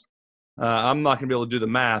whatever, almost. I'm not gonna be able to do the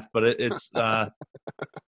math, but it's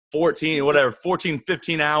 14,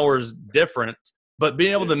 15 hours different. But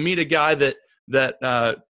being able to meet a guy that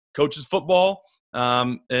coaches football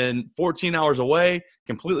and 14 hours away,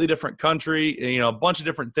 completely different country, a bunch of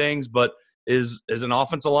different things, but is an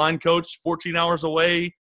offensive line coach 14 hours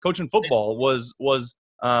away coaching football was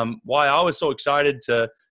why I was so excited to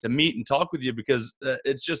meet and talk with you, because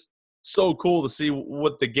it's just so cool to see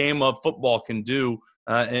what the game of football can do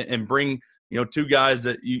and bring two guys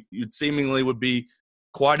that you seemingly would be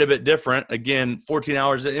quite a bit different. Again, 14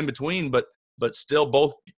 hours in between, but still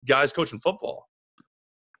both guys coaching football.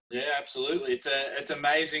 Yeah, absolutely. It's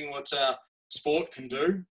amazing what sport can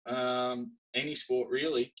do. Any sport,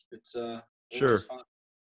 really. It's sure. Fun.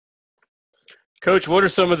 Coach, what are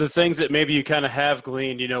some of the things that maybe you kind of have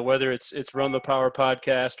gleaned, whether it's Run the Power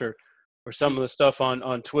podcast or some of the stuff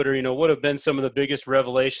on Twitter, what have been some of the biggest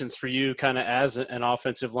revelations for you kind of as an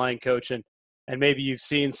offensive line coach, and maybe you've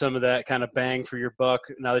seen some of that kind of bang for your buck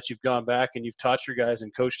now that you've gone back and you've taught your guys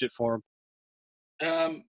and coached it for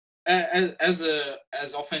them? As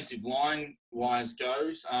offensive line wise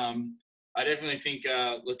goes, I definitely think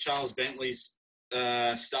Charles Bentley's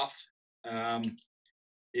stuff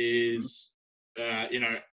is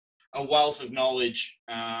a wealth of knowledge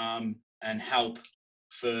and help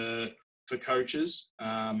for coaches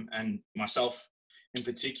and myself in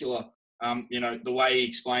particular. The way he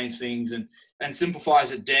explains things and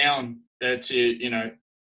simplifies it down to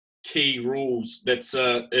key rules.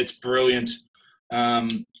 It's brilliant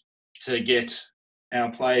to get our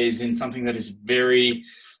players in something that is very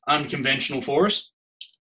unconventional for us.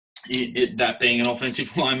 That being an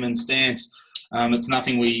offensive lineman stance, it's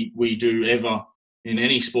nothing we do ever in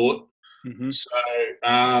any sport. Mm-hmm. So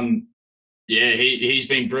he's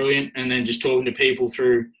been brilliant, and then just talking to people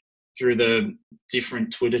through the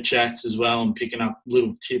different Twitter chats as well, and picking up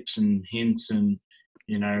little tips and hints, and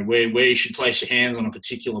where you should place your hands on a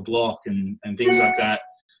particular block and things like that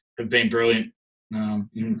have been brilliant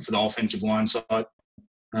for the offensive line side.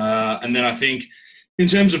 And then I think in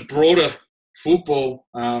terms of broader football,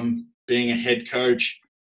 being a head coach,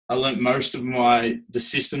 I learnt most of the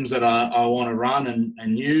systems that I want to run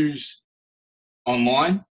and use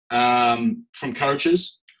online from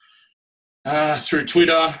coaches through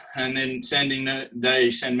Twitter, and then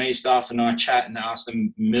they send me stuff and I chat and ask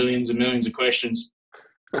them millions and millions of questions.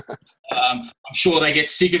 I'm sure they get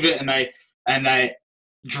sick of it and they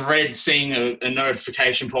dread seeing a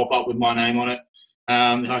notification pop up with my name on it.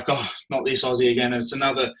 They're like, oh, not this Aussie again. It's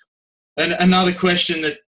another question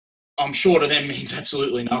that I'm sure to them means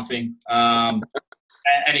absolutely nothing. And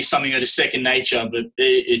it's something that is second nature, but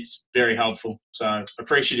it's very helpful. So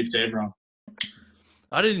appreciative to everyone.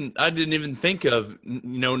 I didn't even think of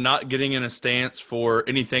not getting in a stance for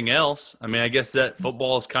anything else. I mean, I guess that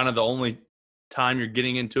football is kind of the only time you're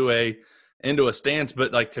getting into a stance.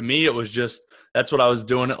 But like to me, it was just that's what I was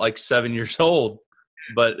doing at like 7 years old.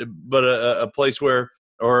 But a place where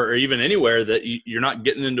or even anywhere that you're not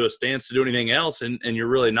getting into a stance to do anything else, and you're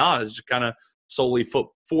really not. It's just kind of solely for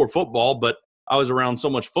football. But I was around so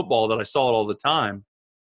much football that I saw it all the time.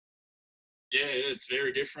 Yeah, it's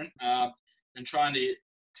very different. And trying to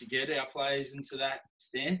get our players into that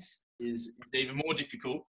stance is even more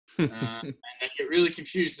difficult. And they get really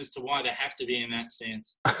confused as to why they have to be in that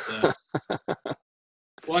stance. So,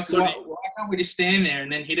 why can't we just stand there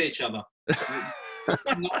and then hit each other?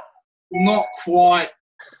 not quite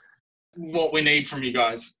what we need from you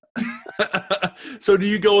guys. So do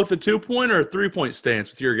you go with a 2-point or a 3-point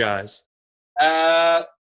stance with your guys? I've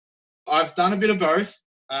done a bit of both.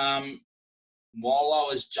 While I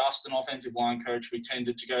was just an offensive line coach, we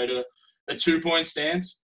tended to go to a 2-point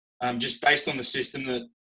stance, just based on the system that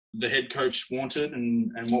the head coach wanted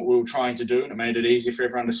and what we were trying to do, and it made it easy for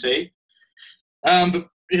everyone to see. But,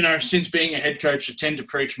 since being a head coach, I tend to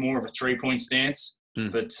preach more of a 3-point stance.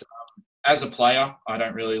 But as a player, I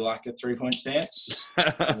don't really like a 3-point stance.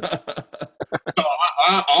 So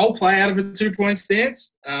I'll play out of a 2-point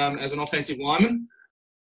stance as an offensive lineman,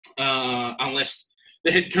 unless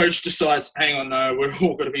the head coach decides, hang on, no, we're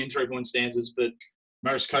all got to be in 3-point stances. But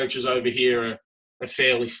most coaches over here are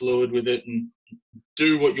fairly fluid with it and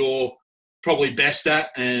do what you're probably best at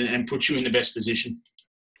and put you in the best position.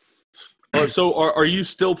 So are you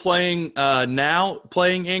still playing now,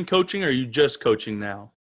 playing and coaching, or are you just coaching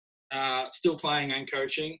now? Still playing and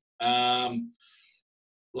coaching.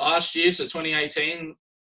 Last year, so 2018,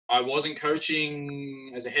 I wasn't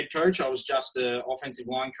coaching as a head coach. I was just an offensive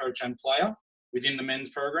line coach and player within the men's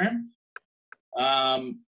program.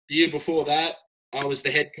 The year before that, I was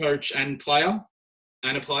the head coach and player.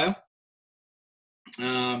 And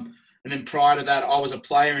then prior to that, I was a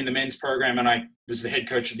player in the men's program, and I was the head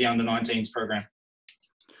coach of the under-19s program.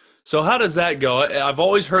 So how does that go? I've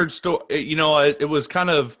always heard it was kind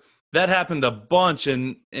of that happened a bunch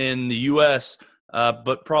in the U.S.,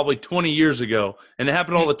 but probably 20 years ago, and it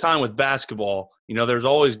happened all the time with basketball. There's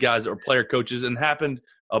always guys that were player coaches, and happened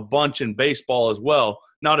a bunch in baseball as well.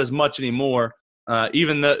 Not as much anymore.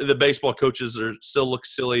 Even the baseball coaches still look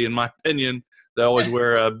silly, in my opinion. They always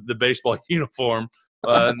wear the baseball uniform,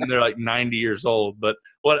 and they're like 90 years old. But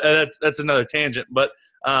that's another tangent. But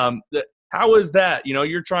how is that?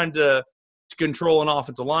 You're trying to control an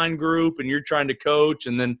offensive line group, and you're trying to coach,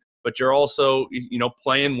 but you're also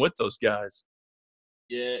playing with those guys.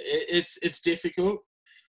 Yeah, it's difficult,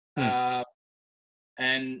 and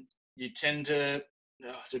you tend to,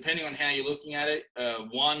 depending on how you're looking at it,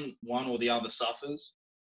 one or the other suffers.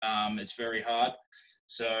 It's very hard.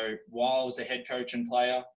 So while I was a head coach and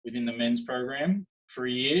player within the men's program for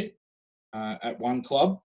a year at one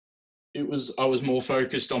club, I was more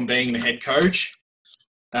focused on being the head coach.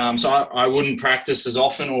 So I wouldn't practice as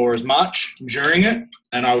often or as much during it,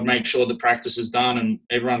 and I would make sure the practice is done and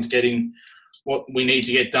everyone's getting what we need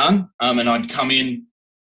to get done. And I'd come in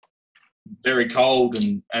very cold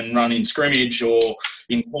and run in scrimmage or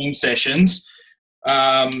in team sessions.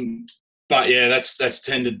 But yeah, that's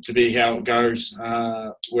tended to be how it goes.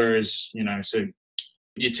 Whereas, so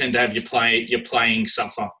you tend to have your playing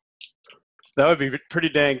suffer. That would be pretty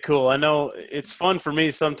dang cool. I know it's fun for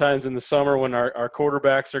me sometimes in the summer when our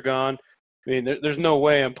quarterbacks are gone. I mean, there's no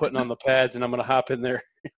way I'm putting on the pads and I'm going to hop in there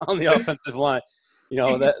on the offensive line.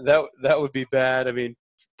 That would be bad. I mean,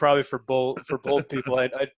 probably for both people,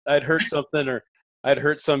 I'd hurt something, or I'd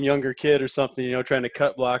hurt some younger kid or something, trying to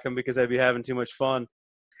cut block them because I'd be having too much fun.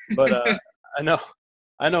 But I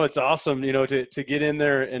know it's awesome, to get in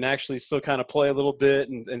there and actually still kind of play a little bit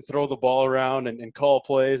and throw the ball around and call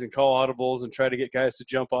plays and call audibles and try to get guys to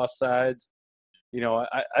jump off sides.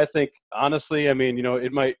 I think honestly, I mean,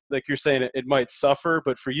 it might, like you're saying, it might suffer,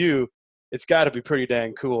 but for you, it's got to be pretty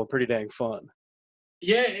dang cool and pretty dang fun.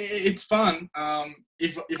 Yeah, it's fun.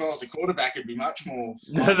 If I was a quarterback, it'd be much more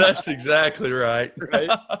fun. That's exactly right. Right?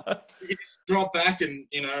 You could just drop back and,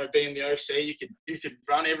 being the OC, you could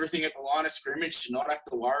run everything at the line of scrimmage and not have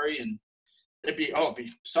to worry, and it'd be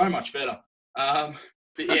so much better. But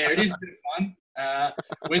yeah, it is a bit of fun.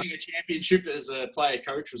 Winning a championship as a player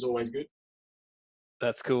coach was always good.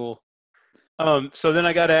 That's cool. So then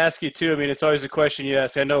I got to ask you too. I mean, it's always a question you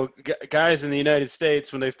ask. I know guys in the United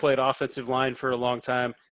States, when they've played offensive line for a long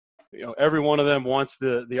time, every one of them wants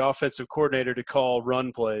the offensive coordinator to call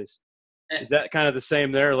run plays. Is that kind of the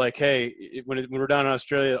same there? Like, hey, when we're down in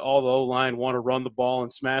Australia, all the O-line want to run the ball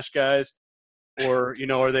and smash guys, or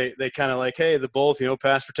are they kind of like, hey, the both,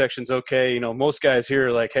 pass protection's okay. Most guys here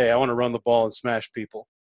are like, hey, I want to run the ball and smash people.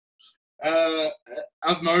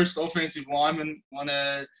 At most, offensive linemen want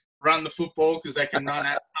to run the football because they can run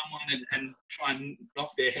at someone and try and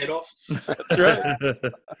knock their head off. That's right.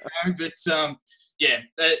 But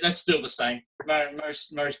that's still the same.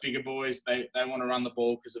 Most bigger boys, they want to run the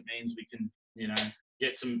ball because it means we can,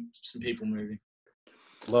 get some people moving.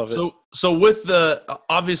 Love it. So with the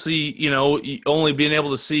obviously, only being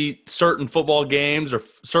able to see certain football games or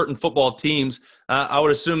certain football teams, I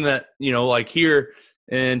would assume that like here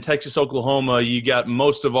in Texas, Oklahoma, you got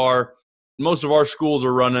most of our schools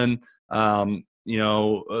are running,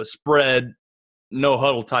 spread, no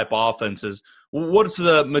huddle type offenses. What's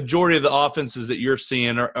the majority of the offenses that you're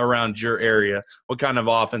seeing around your area? What kind of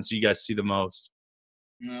offense do you guys see the most?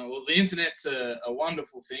 Well, the internet's a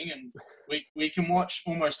wonderful thing, and we can watch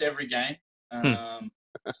almost every game. Don't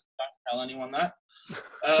tell anyone that.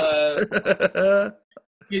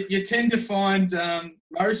 You tend to find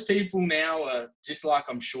most people now are just like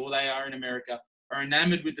I'm sure they are in America, are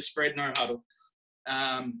enamored with the spread no huddle,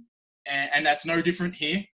 and that's no different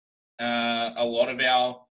here. A lot of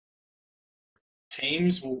our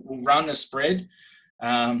teams will run a spread,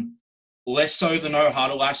 less so the no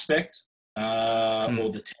huddle aspect. Or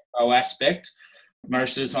the tempo aspect.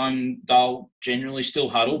 Most of the time, they'll generally still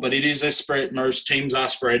huddle, but it is a spread. Most teams are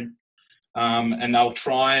spread, and they'll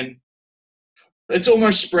try and it's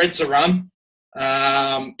almost spread to run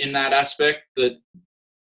in that aspect. That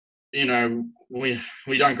we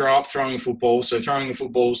don't grow up throwing a football, so throwing the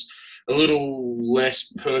football's a little less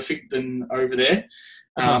perfect than over there.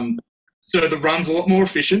 So the run's a lot more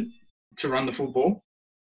efficient to run the football.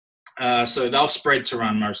 So they'll spread to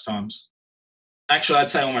run most times. Actually, I'd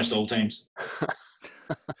say almost all teams.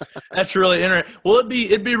 That's really interesting. Well,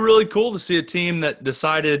 it'd be really cool to see a team that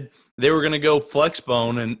decided they were going to go flex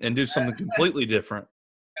bone and do something completely different.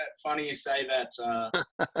 Funny you say that.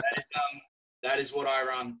 That is what I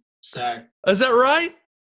run. So is that right?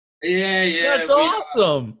 Yeah. That's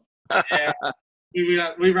awesome.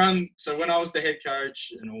 Yeah, we run. So when I was the head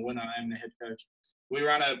coach, and when I am the head coach, we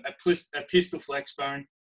run a pistol flex bone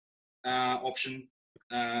option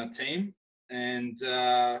team. And,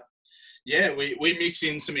 we mix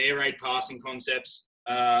in some air raid passing concepts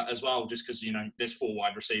as well, just because, there's 4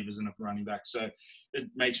 wide receivers and a running back. So it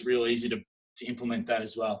makes it real easy to implement that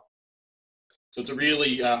as well. So it's a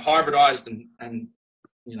really hybridized and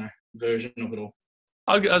version of it all.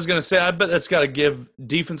 I was going to say, I bet that's got to give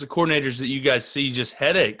defensive coordinators that you guys see just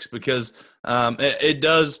headaches because it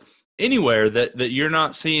does anywhere that you're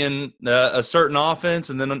not seeing a certain offense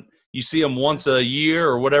and then – you see them once a year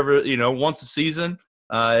or whatever, once a season,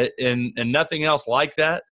 and nothing else like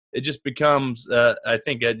that. It just becomes, I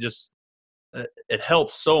think it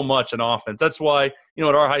helps so much in offense. That's why, at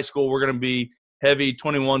our high school, we're going to be heavy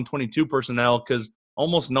 21, 22 personnel because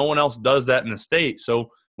almost no one else does that in the state. So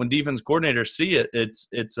when defense coordinators see it,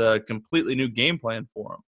 it's a completely new game plan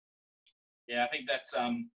for them. Yeah, I think that's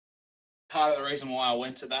part of the reason why I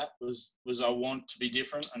went to that was I want to be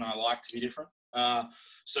different and I like to be different.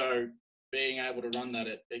 So being able to run that,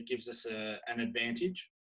 it gives us an advantage,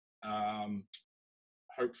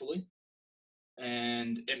 hopefully,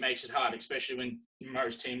 and it makes it hard, especially when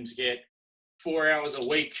most teams get 4 hours a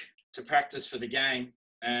week to practice for the game,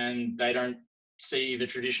 and they don't see the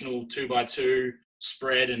traditional 2x2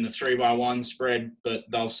 spread and the 3x1 spread, but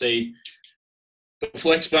they'll see the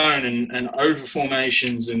flex bone and over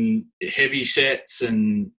formations and heavy sets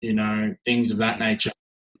and things of that nature.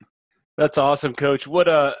 That's awesome, Coach. What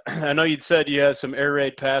I know you'd said you have some air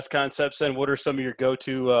raid pass concepts, and what are some of your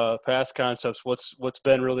go-to pass concepts? What's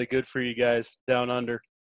been really good for you guys down under?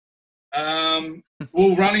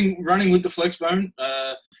 Well, running with the flex bone,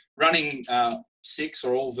 running 6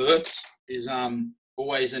 or all verts is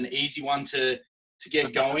always an easy one to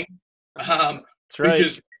get going. That's right.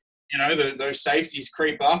 Because those safeties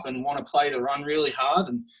creep up and want to play the run really hard,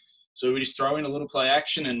 and so we just throw in a little play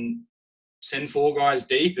action and send 4 guys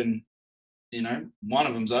deep and. One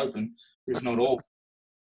of them's open, if not all.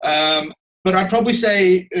 But I'd probably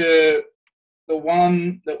say the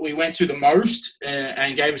one that we went to the most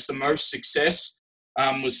and gave us the most success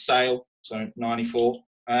was Sale, so 94.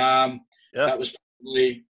 That was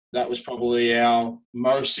probably our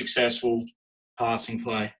most successful passing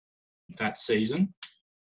play that season.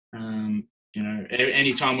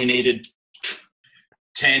 Anytime we needed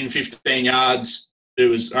 10, 15 yards, it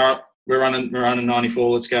was, all right, we're running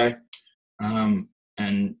 94, let's go.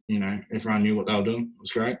 And everyone knew what they were doing. It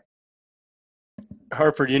was great.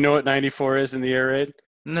 Harper, do you know what 94 is in the air raid?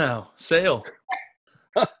 No, Sale.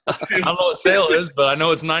 I don't know what Sale is, but I know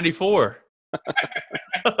it's 94.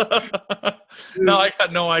 No, I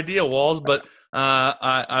got no idea, Walls. But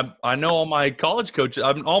I know all my college coaches,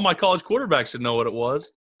 all my college quarterbacks should know what it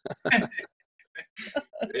was.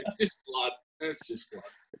 It's just flood. It's just flood.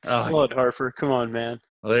 It's flood, Harper. Come on, man.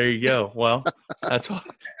 Well, there you go. Well, that's why.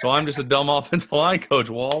 So I'm just a dumb offensive line coach,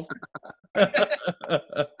 Walls. That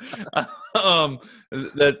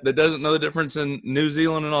doesn't know the difference in New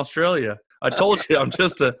Zealand and Australia. I told you, I'm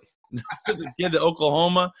just a kid at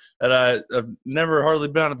Oklahoma that I've never hardly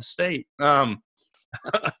been out of the state.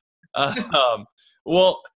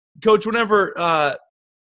 Well, Coach, whenever now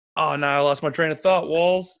I lost my train of thought,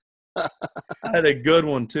 Walls. I had a good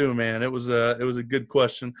one too, man. It was a good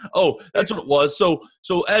question. Oh, that's what it was. So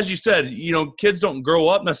as you said, kids don't grow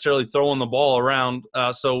up necessarily throwing the ball around.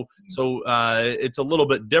 So it's a little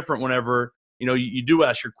bit different whenever you do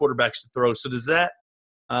ask your quarterbacks to throw. So does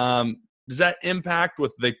that impact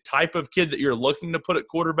with the type of kid that you're looking to put at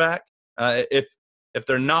quarterback? If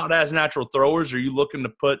they're not as natural throwers, are you looking to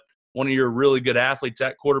put one of your really good athletes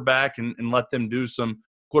at quarterback and let them do some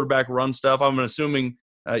quarterback run stuff? I'm assuming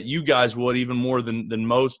you guys would, even more than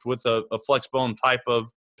most, with a flex bone type of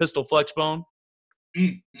pistol flex bone.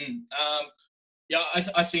 Yeah,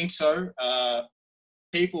 I think so.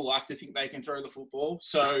 People like to think they can throw the football.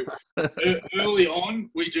 So early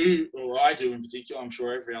on, we do, or I do in particular, I'm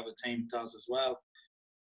sure every other team does as well.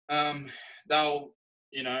 They'll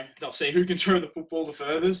see who can throw the football the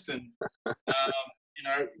furthest, and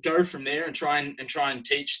go from there and try and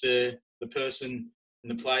teach the person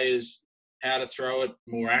and the players how to throw it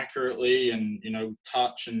more accurately, and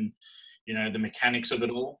touch and the mechanics of it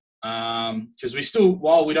all. Because we still,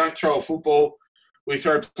 while we don't throw a football, we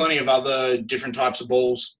throw plenty of other different types of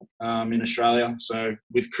balls in Australia. So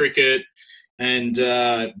with cricket and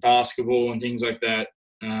basketball and things like that,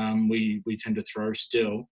 we tend to throw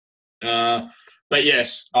still. But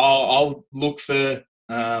yes, I'll look for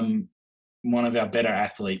one of our better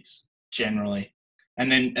athletes generally,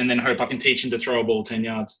 and then hope I can teach him to throw a ball 10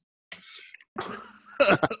 yards.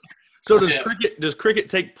 So does cricket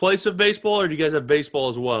take place of baseball, or do you guys have baseball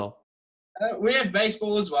as well? We have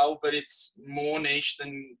baseball as well, but it's more niche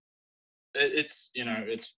than it's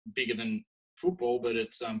bigger than football, but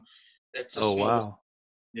it's a small. Wow.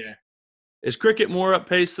 Yeah. Is cricket more up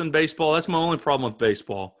pace than baseball? That's my only problem with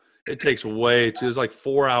baseball. It takes way too. It's like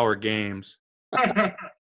 4-hour games.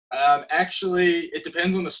 Actually, it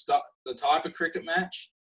depends on the type of cricket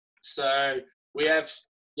match. So you have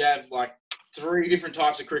like 3 different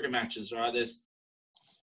types of cricket matches, right? There's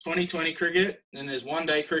 2020 cricket, then there's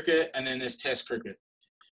one-day cricket, and then there's test cricket.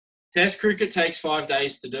 Test cricket takes 5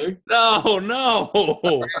 days to do.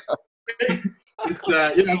 No. It's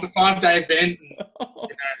it's a 5-day event. And,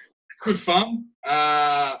 good fun.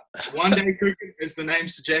 One-day cricket, as the name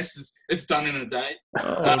suggests, it's done in a day.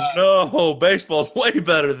 No, baseball's way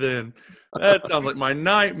better then. That sounds like my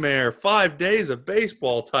nightmare. 5 days of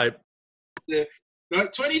baseball type. Yeah. No,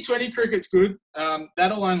 2020 cricket's good.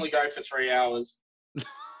 That'll only go for 3 hours.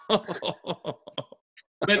 But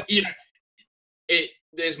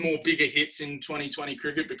there's more bigger hits in 2020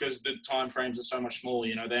 cricket because the time frames are so much smaller.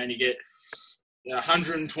 They only get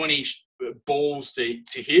 120 balls to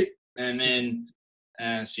hit, and then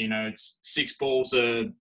it's 6 balls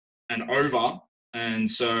an over, and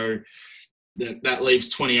so that leaves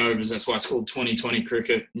 20 overs. That's why it's called 2020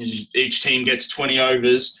 cricket. Each team gets 20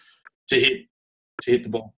 overs to hit the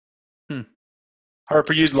ball.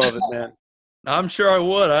 Harper, you'd love it, man. I'm sure I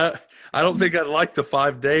would. I don't think I'd like the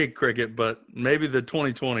 5-day cricket, but maybe the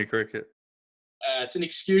 2020 cricket. It's an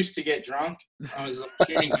excuse to get drunk. I was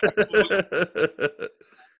tuning.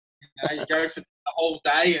 You go for the whole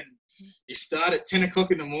day, and you start at 10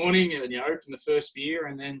 o'clock in the morning, and you open the first beer,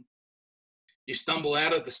 and then you stumble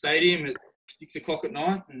out of the stadium at 6 o'clock at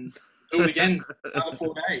night, and do it again another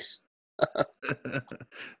 4 days.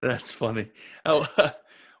 That's funny. Oh.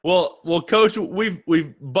 Well, Coach, we've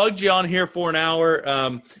bugged you on here for an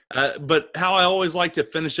hour, but how I always like to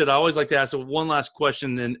finish it, I always like to ask one last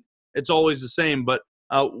question, and it's always the same. But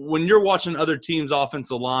when you're watching other teams'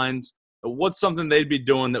 offensive lines, what's something they'd be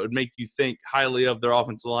doing that would make you think highly of their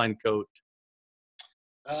offensive line coach?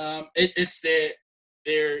 It's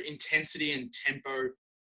their intensity and tempo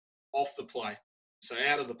off the play, so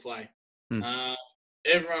out of the play.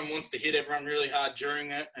 Everyone wants to hit everyone really hard during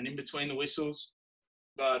it and in between the whistles.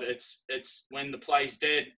 But it's when the play's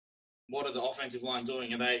dead, what are the offensive line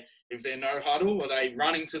doing? If they're no huddle, are they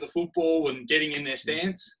running to the football and getting in their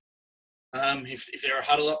stance? If they're a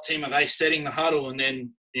huddle up team, are they setting the huddle, and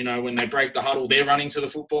then when they break the huddle, they're running to the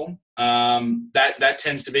football? That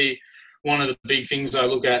tends to be one of the big things I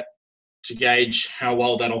look at to gauge how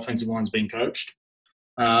well that offensive line's been coached,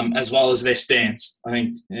 as well as their stance. I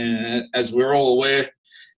think, as we're all aware,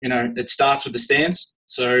 it starts with the stance.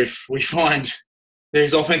 So if we find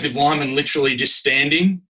there's offensive linemen literally just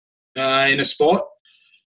standing in a spot,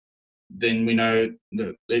 then we know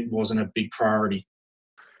that it wasn't a big priority.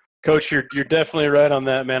 Coach, you're definitely right on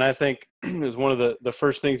that, man. I think it was one of the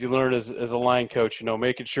first things you learn as a line coach,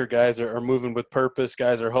 making sure guys are moving with purpose,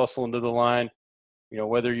 guys are hustling to the line,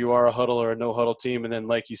 whether you are a huddle or a no huddle team. And then,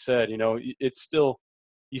 like you said, it's still,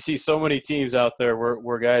 you see so many teams out there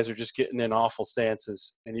where guys are just getting in awful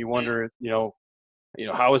stances, and you wonder,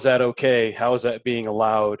 how is that okay? How is that being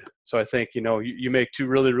allowed? So I think, you make two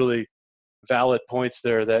really, really valid points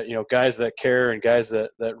there that, guys that care and guys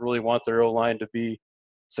that really want their O-line to be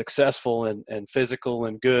successful and physical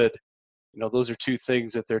and good, those are two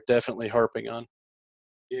things that they're definitely harping on.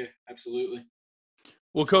 Yeah, absolutely.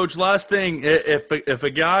 Well, Coach, last thing, if a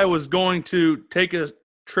guy was going to take a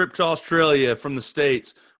trip to Australia from the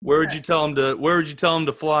States, where would you tell him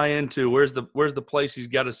to fly into? Where's the place he's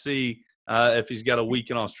got to see if he's got a week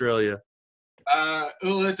in Australia?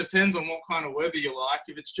 Well, it depends on what kind of weather you like.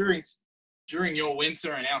 If it's during your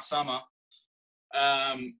winter and our summer,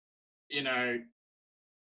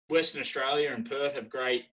 Western Australia and Perth have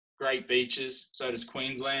great beaches. So does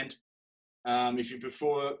Queensland. If you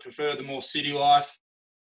prefer the more city life,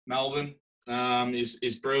 Melbourne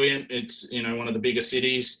is brilliant. It's one of the bigger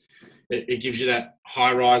cities. It gives you that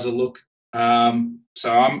high riser look. So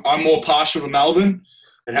I'm more partial to Melbourne.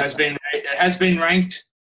 It has been ranked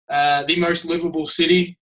the most livable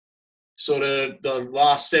city sort of the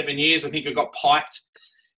last 7 years. I think it got piped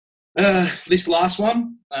this last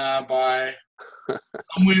one by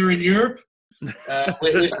somewhere in Europe.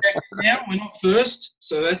 We're second now. We're not first,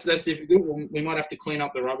 so that's difficult. We might have to clean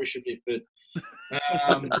up the rubbish a bit, but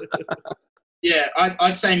yeah,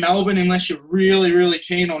 I'd say Melbourne, unless you're really, really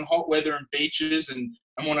keen on hot weather and beaches and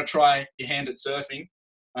want to try your hand at surfing.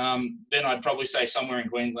 Then I'd probably say somewhere in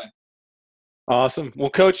Queensland. Awesome.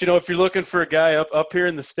 Well, Coach, if you're looking for a guy up here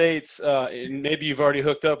in the States, and maybe you've already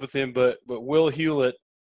hooked up with him, but Will Hewlett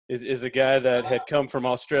is a guy that had come from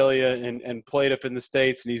Australia and played up in the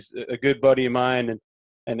States, and he's a good buddy of mine.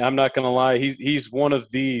 And I'm not going to lie, he's one of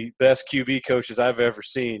the best QB coaches I've ever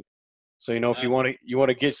seen. So, if you want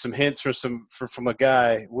to get some hints from a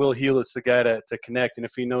guy, Will Hewlett's the guy to connect. And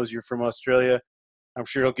if he knows you're from Australia, I'm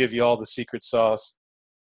sure he'll give you all the secret sauce.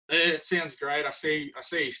 It sounds great. I see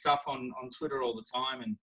his stuff on Twitter all the time,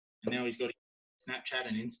 and now he's got Snapchat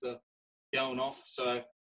and Insta going off. So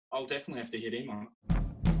I'll definitely have to hit him on it.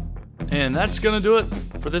 And that's going to do it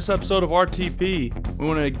for this episode of RTP. We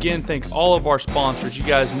want to again thank all of our sponsors. You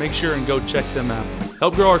guys make sure and go check them out.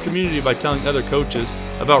 Help grow our community by telling other coaches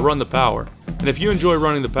about Run the Power. And if you enjoy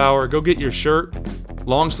running the power, go get your shirt,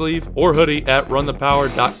 long sleeve, or hoodie at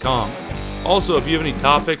runthepower.com. Also, if you have any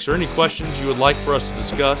topics or any questions you would like for us to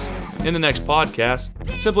discuss in the next podcast,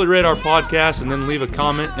 simply rate our podcast and then leave a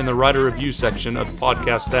comment in the writer review section of the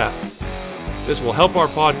podcast app. This will help our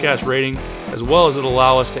podcast rating, as well as it'll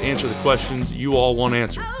allow us to answer the questions you all want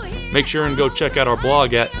answered. Make sure and go check out our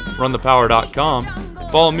blog at runthepower.com.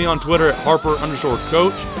 Follow me on Twitter at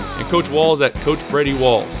Harper_Coach and Coach Walls at Coach Brady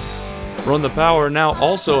Walls. Run the Power now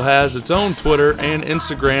also has its own Twitter and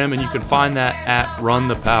Instagram, and you can find that at Run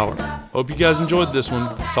the Power. Hope you guys enjoyed this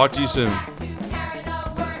one. Talk to you soon.